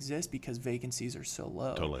doesn't exist because vacancies are so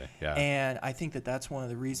low. And I think that that's one of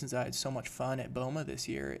the reasons I had so much fun at BOMA this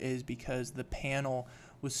year, is because the panel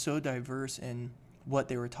was so diverse in what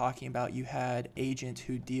they were talking about. You had agents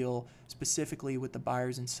who deal specifically with the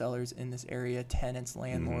buyers and sellers in this area, tenants,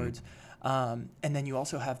 landlords. And then you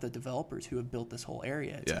also have the developers who have built this whole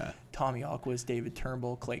area. It's Tommy Alquist, David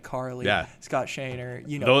Turnbull, Clay Carley, Scott Shaner.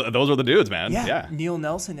 Those are the dudes, man. Neil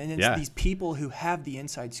Nelson. And it's these people who have the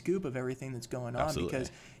inside scoop of everything that's going on.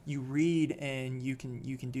 Because you read and you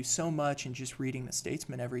can do so much in just reading the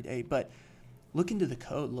Statesman every day. But look into the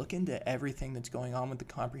code, look into everything that's going on with the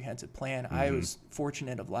comprehensive plan. I was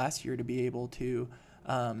fortunate of last year to be able to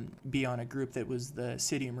be on a group that was the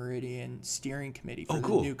City of Meridian steering committee for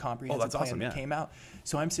the new comprehensive plan that came out.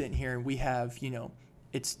 So I'm sitting here and we have,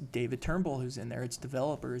 it's David Turnbull who's in there, it's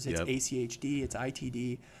developers, it's ACHD, it's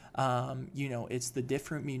ITD, it's the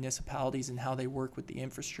different municipalities and how they work with the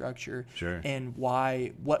infrastructure and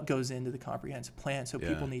what goes into the comprehensive plan. So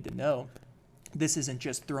people need to know. This isn't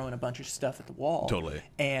just throwing a bunch of stuff at the wall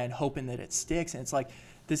and hoping that it sticks. And it's like,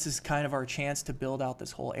 this is kind of our chance to build out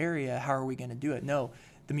this whole area. How are we going to do it? No,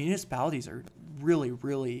 the municipalities are really,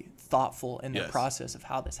 really thoughtful in the process of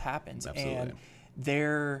how this happens. And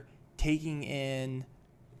they're taking in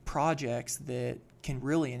projects that can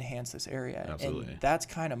really enhance this area. And that's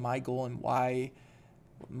kind of my goal and why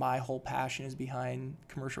my whole passion is behind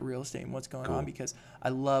commercial real estate and what's going on, because I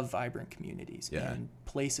love vibrant communities and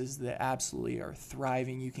places that absolutely are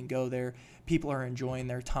thriving. You can go there. People are enjoying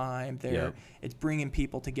their time there. It's bringing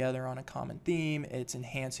people together on a common theme. It's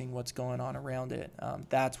enhancing what's going on around it.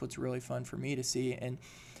 That's what's really fun for me to see. And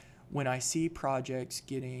when I see projects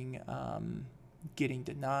getting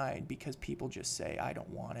denied because people just say, I don't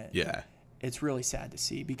want it. Yeah. It's really sad to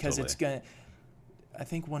see, because it's going to, I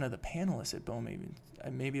think one of the panelists at BOMA,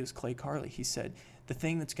 maybe it was Clay Carley, he said, the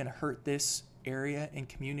thing that's going to hurt this area and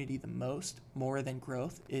community the most, more than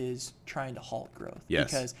growth, is trying to halt growth. Yes.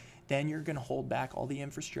 Because then you're going to hold back all the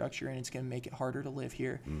infrastructure, and it's going to make it harder to live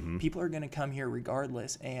here. People are going to come here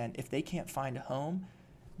regardless, and if they can't find a home,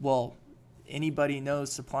 well, anybody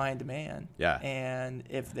knows supply and demand. Yeah. And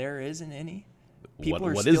if there isn't any, people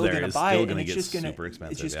are what still is going to buy it, and it's just going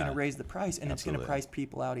to raise the price, and it's going to price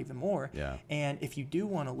people out even more. Yeah. And if you do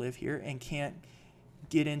want to live here and can't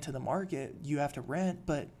get into the market, you have to rent,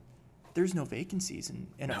 but there's no vacancies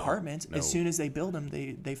in apartments. As soon as they build them,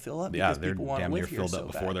 they fill up, because people want to live here. They're filled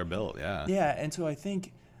up before they're built. Yeah. And so I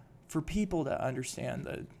think for people to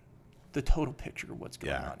understand the total picture of what's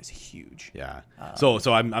going on is huge. Yeah. So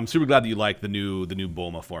I'm super glad that you like the new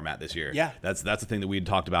BOMA format this year. Yeah. That's the thing that we had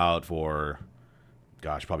talked about for,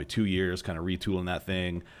 gosh, probably 2 years, kind of retooling that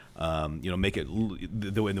thing. Make it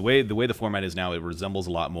the way the format is now. It resembles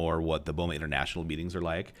a lot more what the BOMA International meetings are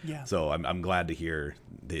like. Yeah. So I'm glad to hear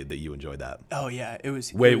that you enjoyed that. Oh yeah, it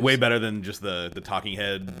was way better than just the talking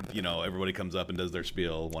head. Everybody comes up and does their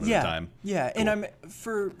spiel one at a time. Yeah. Cool. And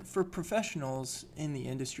for professionals in the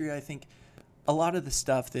industry, I think a lot of the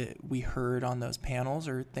stuff that we heard on those panels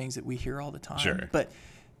are things that we hear all the time. Sure. But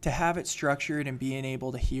to have it structured and being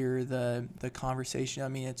able to hear the conversation, I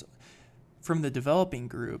mean, it's from the developing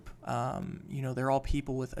group. They're all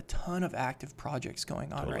people with a ton of active projects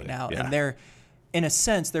going on right now, and they're, in a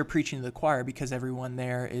sense, they're preaching to the choir, because everyone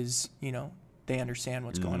there is, they understand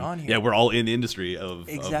what's going on here. Yeah, we're all in the industry of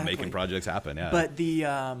making projects happen. Yeah.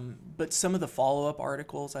 But some of the follow-up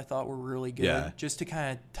articles I thought were really good, just to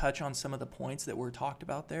kind of touch on some of the points that were talked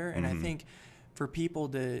about there. And I think for people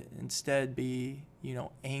to instead be,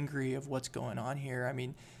 angry of what's going on here, I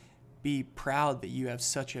mean, be proud that you have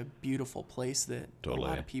such a beautiful place that a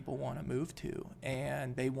lot of people want to move to,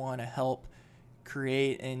 and they want to help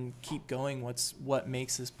create and keep going what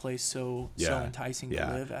makes this place so enticing to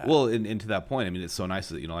live at. Well, and to that point, I mean, it's so nice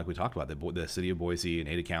that, like we talked about, the city of Boise and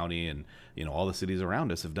Ada County and, all the cities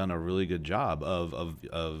around us have done a really good job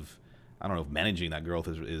of I don't know if managing that growth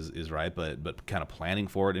is right, but kind of planning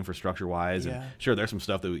for it infrastructure wise. And sure, there's some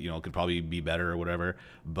stuff that could probably be better or whatever,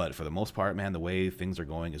 but for the most part, man, the way things are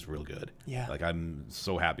going is real good. Yeah. Like, I'm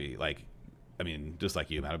so happy. Like, I mean, just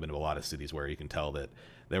like you, man, I've been to a lot of cities where you can tell that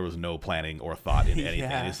there was no planning or thought in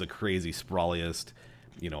anything. It's the crazy, sprawliest,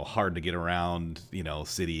 hard to get around,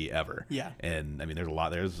 city ever. Yeah. And I mean, there's a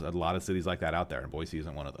lot of cities like that out there, and Boise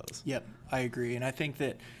isn't one of those. Yep, I agree. And I think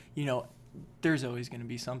that, there's always going to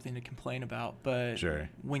be something to complain about, but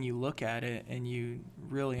when you look at it and you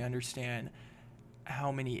really understand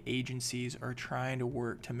how many agencies are trying to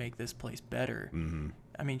work to make this place better,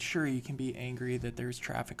 I mean, sure, you can be angry that there's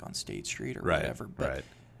traffic on State Street or whatever, but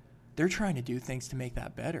they're trying to do things to make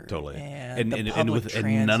that better. Totally. And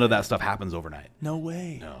none of that stuff happens overnight. No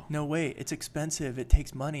way. No way. It's expensive. It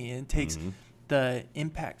takes money, and it takes the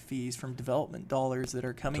impact fees from development dollars that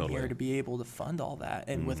are coming here to be able to fund all that.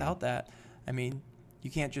 And without that, I mean, you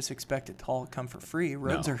can't just expect it to all come for free.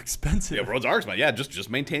 Roads are expensive. Yeah, roads are expensive. Yeah, just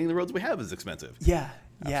maintaining the roads we have is expensive. Yeah.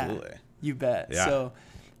 Absolutely. You bet. Yeah. So,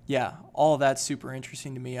 all of that's super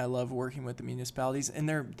interesting to me. I love working with the municipalities, and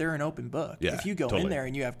they're an open book. Yeah, if you go in there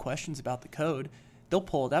and you have questions about the code, they'll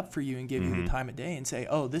pull it up for you and give you the time of day and say,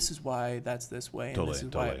 oh, this is why that's this way, and this is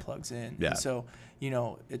why it plugs in. Yeah. And so,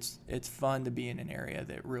 it's fun to be in an area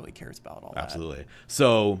that really cares about all that. Absolutely.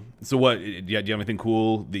 So what, do you have anything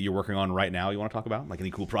cool that you're working on right now you want to talk about? Like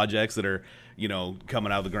any cool projects that are,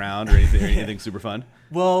 coming out of the ground, or anything super fun?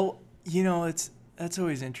 Well, that's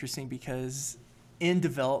always interesting, because in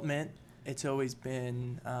development, it's always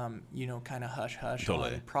been, kind of hush-hush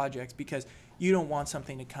on projects, because you don't want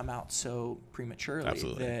something to come out so prematurely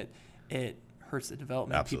that it hurts the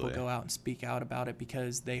development. People go out and speak out about it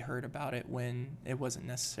because they heard about it when it wasn't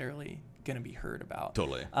necessarily going to be heard about.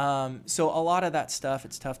 So a lot of that stuff,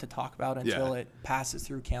 it's tough to talk about until it passes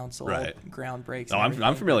through council, ground breaks. Oh,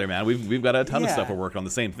 I'm familiar, man. We've got a ton of stuff we're working on.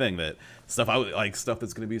 The same thing, stuff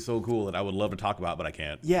that's going to be so cool that I would love to talk about, but I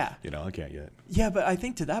can't. Yeah. I can't yet. Yeah, but I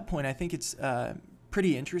think to that point, I think it's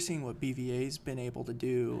pretty interesting what BVA's been able to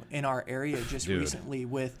do in our area just recently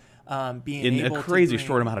with being in able a crazy to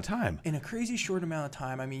short amount of time. In a crazy short amount of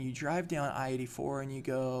time. I mean, you drive down I-84 and you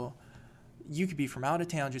go, you could be from out of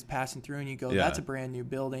town just passing through and you go, that's a brand new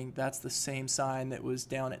building. That's the same sign that was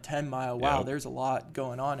down at 10 Mile. Wow, there's a lot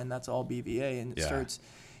going on, and that's all BVA. And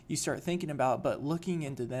you start thinking about, but looking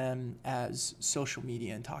into them as social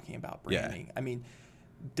media and talking about branding. I mean,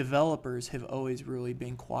 developers have always really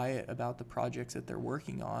been quiet about the projects that they're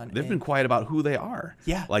working on. They've been quiet about who they are.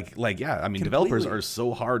 Yeah. I mean, completely. Developers are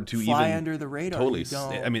so hard to fly under the radar. Totally.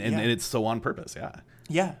 I mean, and it's so on purpose. Yeah.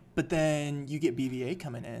 Yeah. But then you get BVA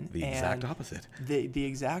coming in. The exact opposite. The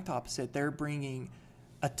exact opposite. They're bringing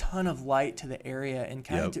a ton of light to the area and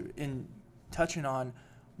kind of in touching on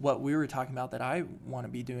what we were talking about that I want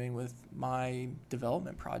to be doing with my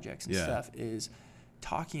development projects and stuff is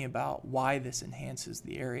talking about why this enhances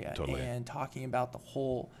the area and talking about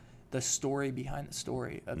the story behind the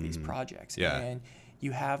story of these projects. And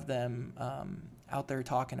you have them out there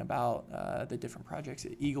talking about the different projects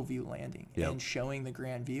at Eagle View Landing and showing the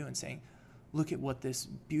grand view and saying, look at what this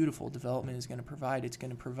beautiful development is going to provide. It's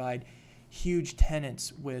going to provide huge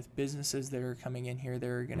tenants with businesses that are coming in here.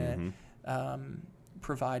 They're going to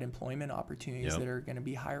provide employment opportunities that are going to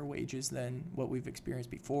be higher wages than what we've experienced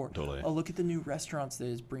before. Totally. Oh, look at the new restaurants that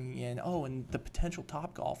is bringing in. Oh, and the potential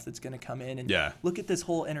Topgolf that's going to come in. And look at this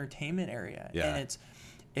whole entertainment area. And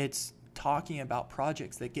it's talking about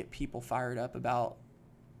projects that get people fired up about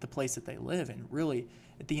the place that they live. And really,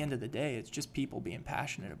 at the end of the day, it's just people being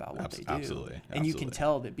passionate about what they do. Absolutely. And you can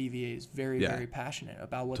tell that BVA is very, very passionate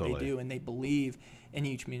about what they do, and they believe in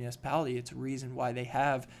each municipality. It's a reason why they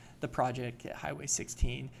have the project at Highway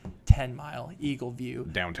 16, 10 Mile, Eagle View,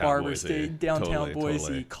 downtown Barber Boise. State, downtown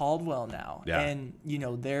Boise, Caldwell now. And,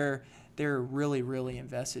 they're really, really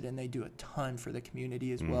invested, and they do a ton for the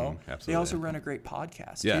community as well. They also run a great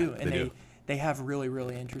podcast, too. And they have really,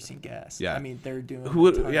 really interesting guests. I mean, they're doing who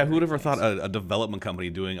would have ever thought a development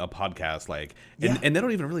company doing a podcast and they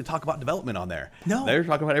don't even really talk about development on there. No, they're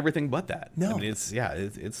talking about everything but that. No, I mean,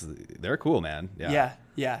 it's they're cool, man.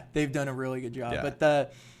 Yeah, they've done a really good job. But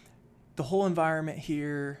the whole environment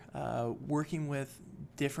here, working with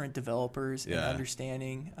different developers and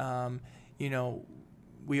understanding,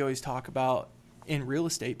 we always talk about in real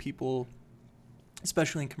estate, people,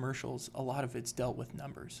 especially in commercials, a lot of it's dealt with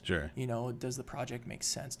numbers. Sure. Does the project make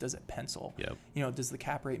sense? Does it pencil? Yep. Does the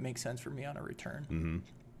cap rate make sense for me on a return?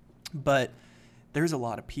 But there's a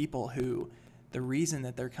lot of people who, the reason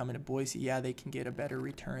that they're coming to Boise, they can get a better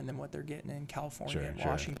return than what they're getting in California and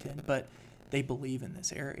Washington, but they believe in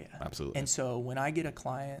this area. Absolutely. And so when I get a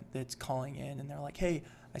client that's calling in and they're like, hey,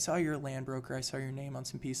 I saw you're a land broker. I saw your name on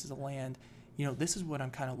some pieces of land. This is what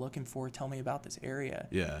I'm kind of looking for. Tell me about this area.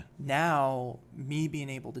 Yeah. Now, me being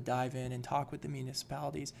able to dive in and talk with the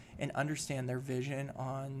municipalities and understand their vision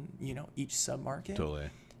on, each submarket. Totally.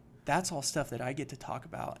 That's all stuff that I get to talk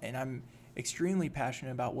about. And I'm extremely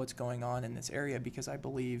passionate about what's going on in this area because I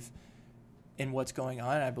believe in what's going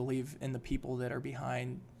on. I believe in the people that are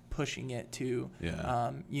behind pushing it to,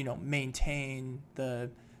 maintain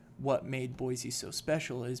what made Boise so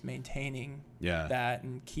special is maintaining that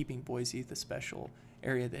and keeping Boise the special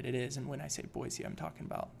area that it is. And when I say Boise, I'm talking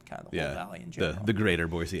about kind of the whole valley in general. The greater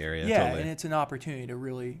Boise area. Yeah, totally. and it's an opportunity to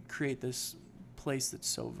really create this place that's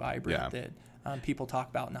so vibrant that people talk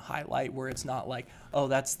about in a highlight where it's not like, oh,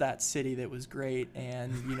 that's that city that was great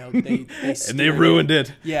and, they and they ruined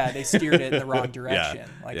it. Yeah, they steered it in the wrong direction.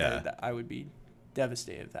 I would be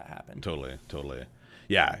devastated if that happened. Totally.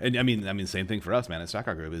 Yeah, and I mean, same thing for us, man. At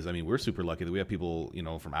Stackhawk Group we're super lucky that we have people,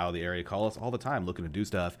 from out of the area call us all the time looking to do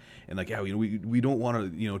stuff, and we don't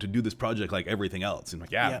want to, to do this project like everything else, and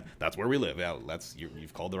that's where we live. Yeah,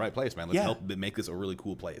 you've called the right place, man. Let's help make this a really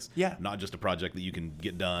cool place. Yeah, not just a project that you can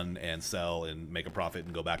get done and sell and make a profit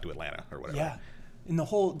and go back to Atlanta or whatever. Yeah, and the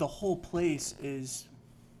whole place is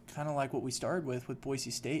kind of like what we started with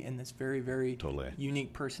Boise State, and this very, very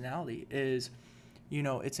unique personality is.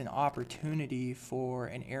 It's an opportunity for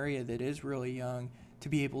an area that is really young to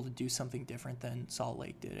be able to do something different than Salt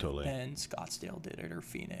Lake did it, than Scottsdale did it, or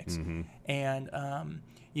Phoenix. And,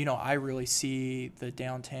 I really see the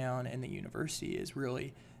downtown and the university as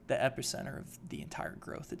really the epicenter of the entire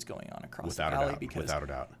growth that's going on across the valley. Because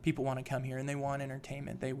people want to come here and they want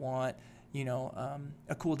entertainment. They want,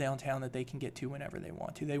 a cool downtown that they can get to whenever they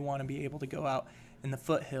want to. They want to be able to go out in the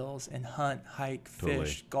foothills and hunt, hike,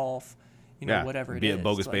 fish, golf, whatever it is. Be at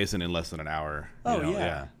Bogus Basin in less than an hour.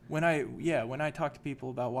 When I talk to people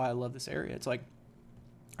about why I love this area, it's like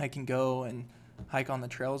I can go and hike on the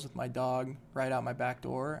trails with my dog right out my back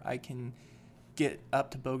door. I can get up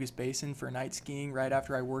to Bogus Basin for night skiing right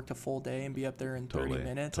after I worked a full day and be up there in 30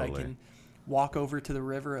 minutes. I can walk over to the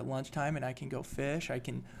river at lunchtime and I can go fish. I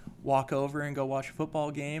can walk over and go watch a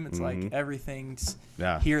football game. It's like everything's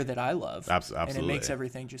here that I love. Absolutely. And it makes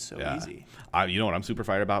everything just so easy. You know what I'm super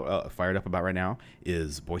fired up about right now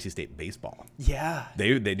is Boise State baseball. Yeah.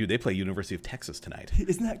 They play University of Texas tonight.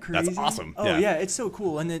 Isn't that crazy? That's awesome. Oh yeah, it's so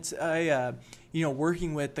cool. And it's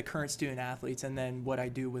working with the current student athletes, and then what I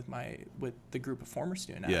do with the group of former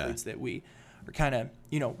student athletes that we are kind of,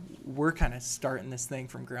 we're kind of starting this thing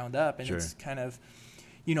from ground up, and it's kind of,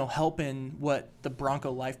 helping what the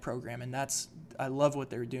Bronco Life program, and I love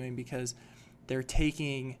what they're doing because they're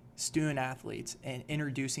taking student athletes and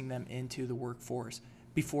introducing them into the workforce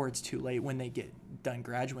before it's too late when they get done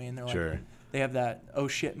graduating. They're like, they have that oh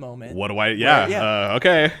shit moment. What do I?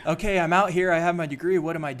 Okay, I'm out here. I have my degree.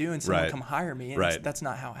 What am I doing? Someone come hire me. And that's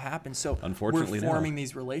not how it happens. So unfortunately, we're forming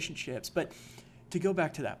these relationships. But to go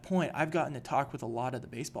back to that point, I've gotten to talk with a lot of the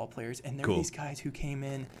baseball players, and they're these guys who came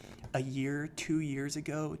in a year, 2 years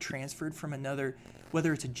ago, transferred from another,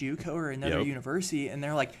 whether it's a JUCO or another university, and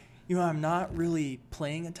they're like, I'm not really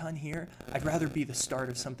playing a ton here. I'd rather be the start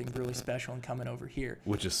of something really special and coming over here.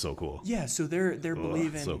 Which is so cool. Yeah, so they're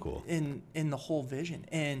believing so cool. in the whole vision.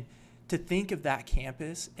 And to think of that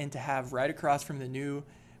campus and to have right across from the new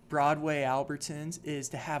Broadway Albertsons is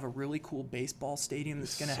to have a really cool baseball stadium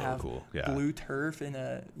that's going to have blue turf and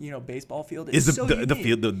a baseball field. Is the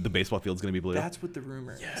field the baseball field is going to be blue? That's what the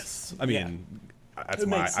rumor is. Yes, I mean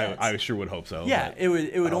I sure would hope so. Yeah, it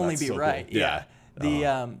would only be so right. Cool.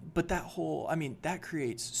 Yeah. But that whole, that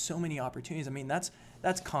creates so many opportunities.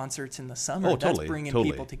 That's concerts in the summer. Oh, totally. That's bringing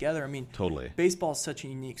people together. Totally. Baseball is such a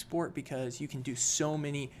unique sport because you can do so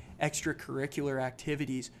many extracurricular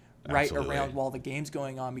activities right around while the game's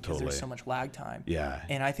going on because there's so much lag time. Yeah.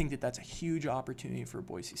 And I think that's a huge opportunity for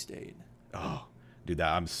Boise State. Oh, dude,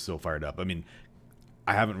 I'm so fired up.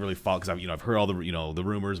 I haven't really followed because I've heard all the the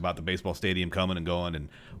rumors about the baseball stadium coming and going and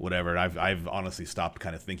whatever. And I've honestly stopped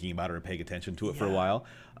kind of thinking about it or paying attention to it for a while.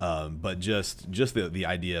 But just the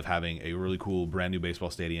idea of having a really cool brand new baseball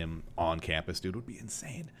stadium on campus, dude, would be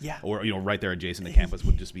insane. Yeah. Or right there adjacent to campus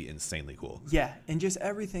would just be insanely cool. Yeah, and just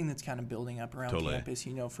everything that's kind of building up around campus.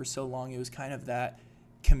 For so long it was kind of that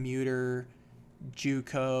commuter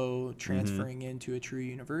JUCO transferring into a true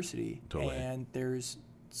university. Totally. And there's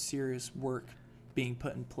serious work being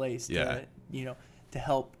put in place to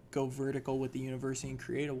help go vertical with the university and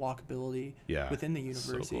create a walkability within the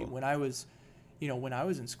university. So cool. When I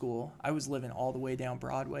was in school, I was living all the way down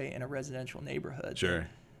Broadway in a residential neighborhood. Sure.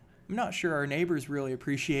 I'm not sure our neighbors really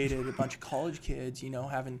appreciated a bunch of college kids,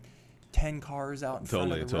 having 10 cars out in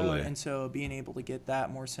front of the road. And so being able to get that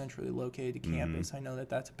more centrally located to campus, I know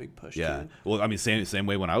that's a big push too. Well, same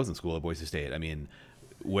way when I was in school at Boise State.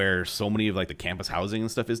 Where so many of the campus housing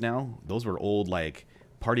and stuff is now, those were old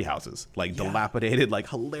party houses, dilapidated,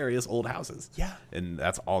 hilarious old houses. Yeah. And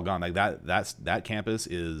that's all gone. That campus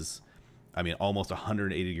is, almost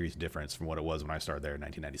 180 degrees difference from what it was when I started there in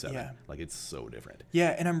 1997. Yeah. It's so different.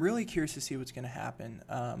 Yeah, and I'm really curious to see what's going to happen.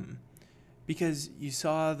 Because you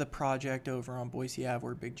saw the project over on Boise Ave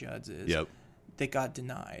where Big Judd's is. Yep. That got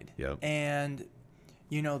denied. Yep. And,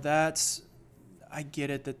 I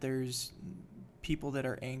get it that there's people that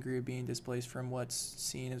are angry at being displaced from what's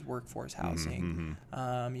seen as workforce housing.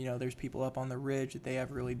 There's people up on the ridge that they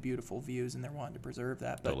have really beautiful views and they're wanting to preserve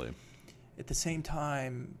that. But totally. At the same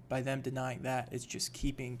time, by them denying that, it's just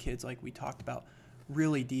keeping kids like we talked about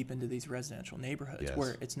really deep into these residential neighborhoods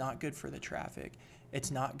where it's not good for the traffic. It's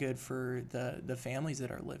not good for the families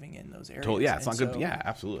that are living in those areas. Totally, it's not good. Yeah,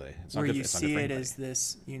 absolutely. It's where not good, you see it as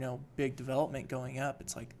this, big development going up,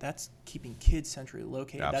 it's like that's keeping kids centrally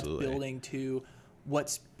located. Absolutely. That's building to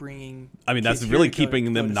what's bringing. That's really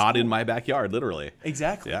keeping them not in my backyard, literally.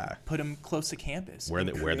 Exactly. Yeah. Put them close to campus. Where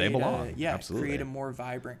they belong. Absolutely. Create a more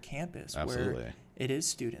vibrant campus where it is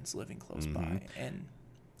students living close by. And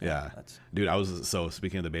dude,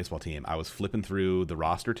 speaking of the baseball team, I was flipping through the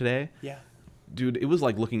roster today. Yeah. Dude, it was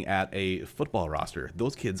like looking at a football roster.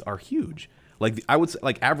 Those kids are huge. I would say,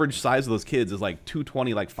 average size of those kids is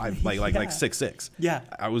 220, 6'6". Yeah.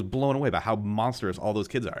 I was blown away by how monstrous all those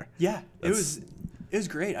kids are. Yeah, it was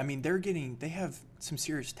great. They have some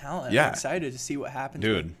serious talent. Yeah. I'm excited to see what happens.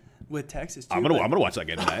 Dude. With Texas too. I'm gonna watch that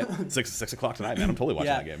game tonight. 6 o'clock tonight, man. I'm totally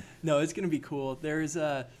watching that game. No, it's gonna be cool. There's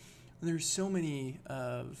so many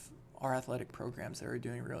of our athletic programs that are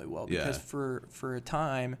doing really well because for a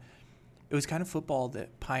time it was kind of football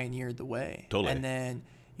that pioneered the way. Totally. And then,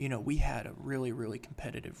 we had a really, really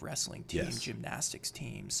competitive wrestling team, gymnastics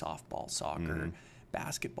team, softball, soccer,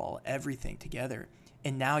 basketball, everything together.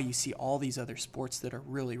 And now you see all these other sports that are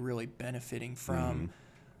really, really benefiting from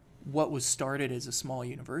what was started as a small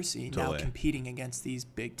university now competing against these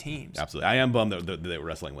big teams. Absolutely. I am bummed that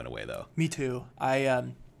wrestling went away, though. Me too.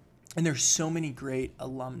 And there's so many great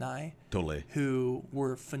alumni who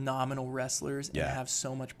were phenomenal wrestlers and have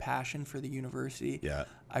so much passion for the university. Yeah.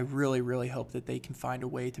 I really, really hope that they can find a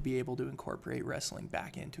way to be able to incorporate wrestling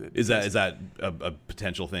back into it. Is that a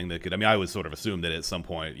potential thing that could? I mean, I would sort of assume that at some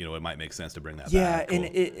point, it might make sense to bring that back. Yeah, and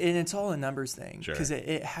it's all a numbers thing because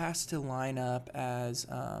it has to line up as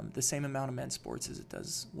the same amount of men's sports as it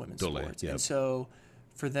does women's sports. Yep. And so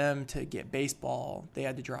for them to get baseball, they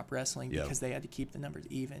had to drop wrestling because they had to keep the numbers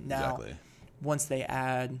even. Now, once they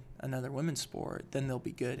add another women's sport, then they'll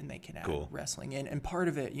be good and they can add wrestling. And part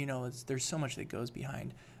of it, is there's so much that goes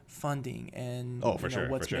behind funding and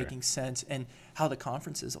what's making sense and how the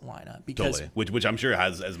conferences line up. Because which I'm sure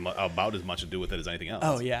has about as much to do with it as anything else.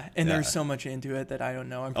 Oh, yeah. And there's so much into it that I don't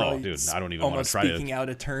know. I'm probably I don't even want to try speaking out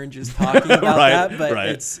of turn just talking about that. But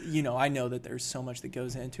it's, I know that there's so much that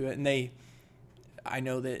goes into it. And I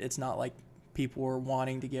know that it's not like people were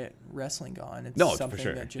wanting to get wrestling gone. It's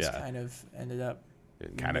something that just kind of ended up.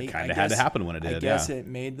 It kind of had to happen when it did. I guess it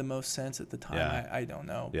made the most sense at the time. Yeah. I don't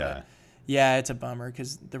know. But it's a bummer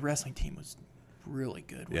because the wrestling team was really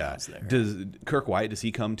good when I was there. Does Kirk White, does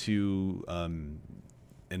he come to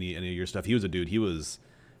any of your stuff? He was a dude. He was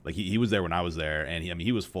like he was there when I was there, and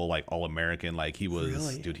he was full like All-American. Like he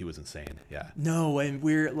was dude. He was insane. Yeah. No, and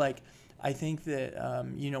we're like. I think that,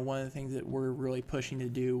 one of the things that we're really pushing to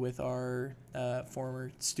do with our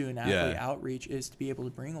former student-athlete outreach is to be able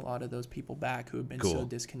to bring a lot of those people back who have been so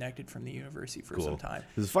disconnected from the university for some time.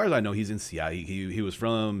 As far as I know, he's in Seattle. He was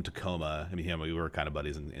from Tacoma. I mean, we were kind of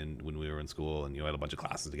buddies when we were in school, and had a bunch of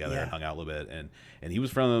classes together and hung out a little bit. And he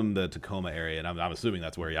was from the Tacoma area, and I'm assuming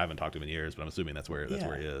that's where I haven't talked to him in years, but I'm assuming that's where he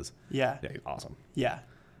is. Yeah. Yeah, he's awesome. Yeah.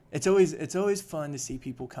 It's always fun to see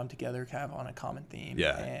people come together kind of on a common theme.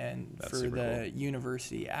 Yeah, and for the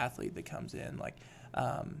university athlete that comes in, like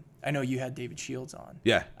I know you had David Shields on.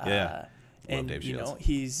 Yeah. And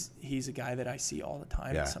he's a guy that I see all the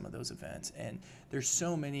time at some of those events. And there's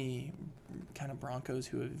so many kind of Broncos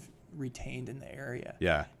who have retained in the area.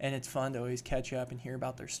 Yeah. And it's fun to always catch up and hear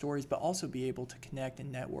about their stories, but also be able to connect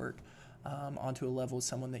and network onto a level with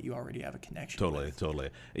someone that you already have a connection with. Totally.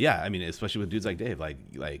 Yeah, I mean, especially with dudes like Dave,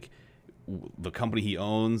 like the company he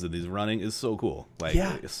owns and he's running is so cool.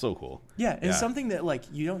 It's so cool. Yeah, and it's something that like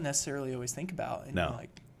you don't necessarily always think about, and you're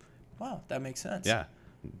like, wow, that makes sense. Yeah,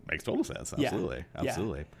 makes total sense. Absolutely. Yeah.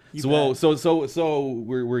 So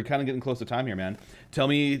we're kind of getting close to time here, man. Tell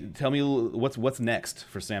me what's next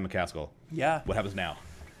for Sam McCaskill. Yeah. What happens now?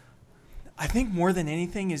 I think more than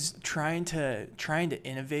anything is trying to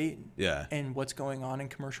innovate in what's going on in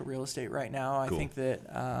commercial real estate right now. Cool. I think that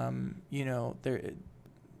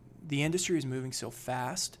the industry is moving so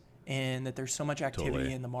fast and that there's so much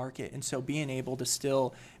activity in the market, and so being able to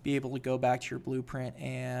still be able to go back to your blueprint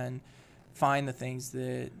and find the things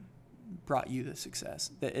that brought you the success,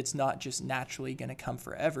 that it's not just naturally going to come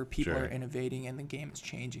forever. People are innovating and the game is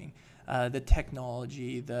changing. The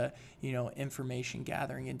technology, the information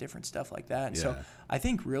gathering and different stuff like that. And so I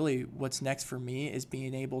think really what's next for me is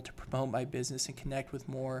being able to promote my business and connect with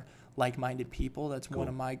more like-minded people. That's one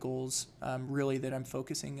of my goals really that I'm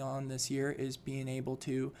focusing on this year, is being able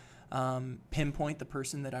to pinpoint the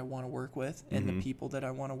person that I want to work with and the people that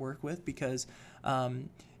I want to work with, because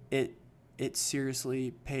it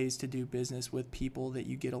seriously pays to do business with people that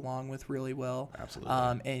you get along with really well. Absolutely.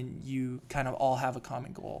 And you kind of all have a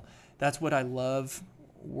common goal. That's what I love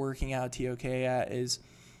working out at TOK at is,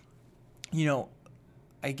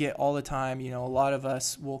 I get all the time, a lot of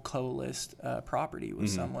us will co-list property with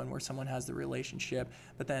someone where someone has the relationship,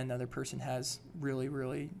 but then another person has really,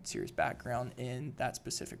 really serious background in that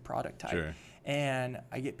specific product type. Sure. And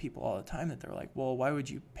I get people all the time that they're like, well, why would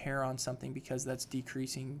you pair on something because that's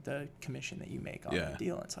decreasing the commission that you make on the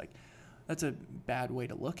deal? And it's like, that's a bad way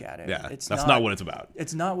to look at it. Yeah, that's not what it's about.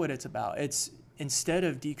 It's not what it's about. It's instead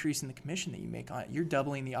of decreasing the commission that you make on it, you're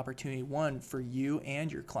doubling the opportunity, one, for you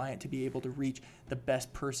and your client to be able to reach the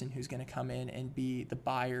best person who's going to come in and be the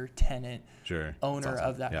buyer, tenant, owner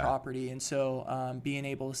of that property. And so being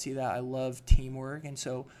able to see that, I love teamwork. And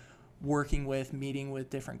so meeting with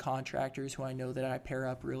different contractors who I know that I pair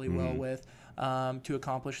up really well with to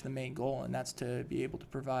accomplish the main goal, and that's to be able to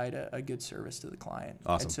provide a good service to the client.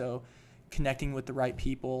 Awesome. And so connecting with the right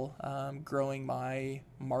people, growing my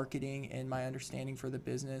marketing and my understanding for the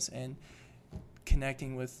business, and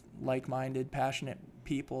connecting with like-minded, passionate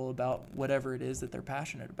people about whatever it is that they're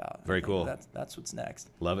passionate about. Very cool. That's what's next.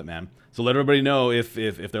 Love it, man. So let everybody know if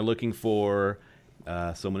they're looking for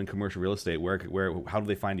someone in commercial real estate, how do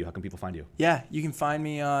they find you? How can people find you? Yeah, you can find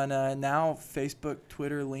me on now Facebook,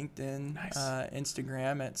 Twitter, LinkedIn, nice.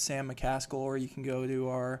 Instagram at Sam McCaskill, or you can go to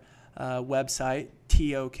our website,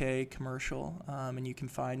 TOK Commercial, and you can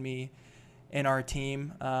find me in our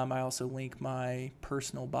team. I also link my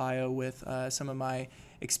personal bio with some of my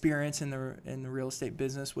experience in the real estate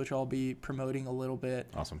business, which I'll be promoting a little bit.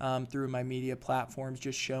 Awesome. Through my media platforms,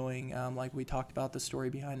 just showing, like we talked about, the story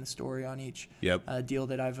behind the story on each deal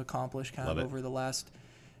that I've accomplished over the last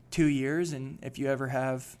 2 years. And if you ever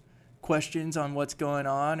have questions on what's going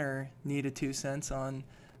on or need a 2 cents on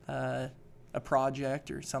a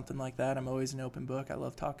project or something like that, I'm always an open book. I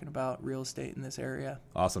love talking about real estate in this area.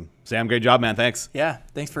 Awesome. Sam, great job, man. Thanks. Yeah,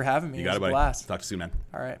 thanks for having me. You got it, buddy. Blast. Talk to you soon, man.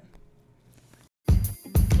 All right.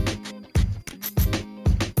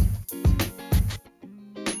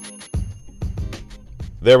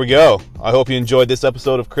 There we go. I hope you enjoyed this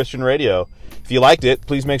episode of Christian Radio. If you liked it,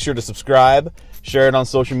 please make sure to subscribe, share it on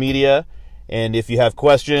social media, and if you have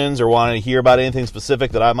questions or want to hear about anything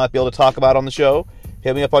specific that I might be able to talk about on the show,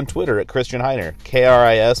 hit me up on Twitter at Christian Heiner,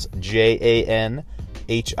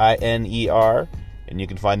 KrisjanHiner, and you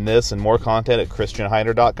can find this and more content at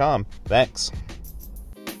christianheiner.com. Thanks.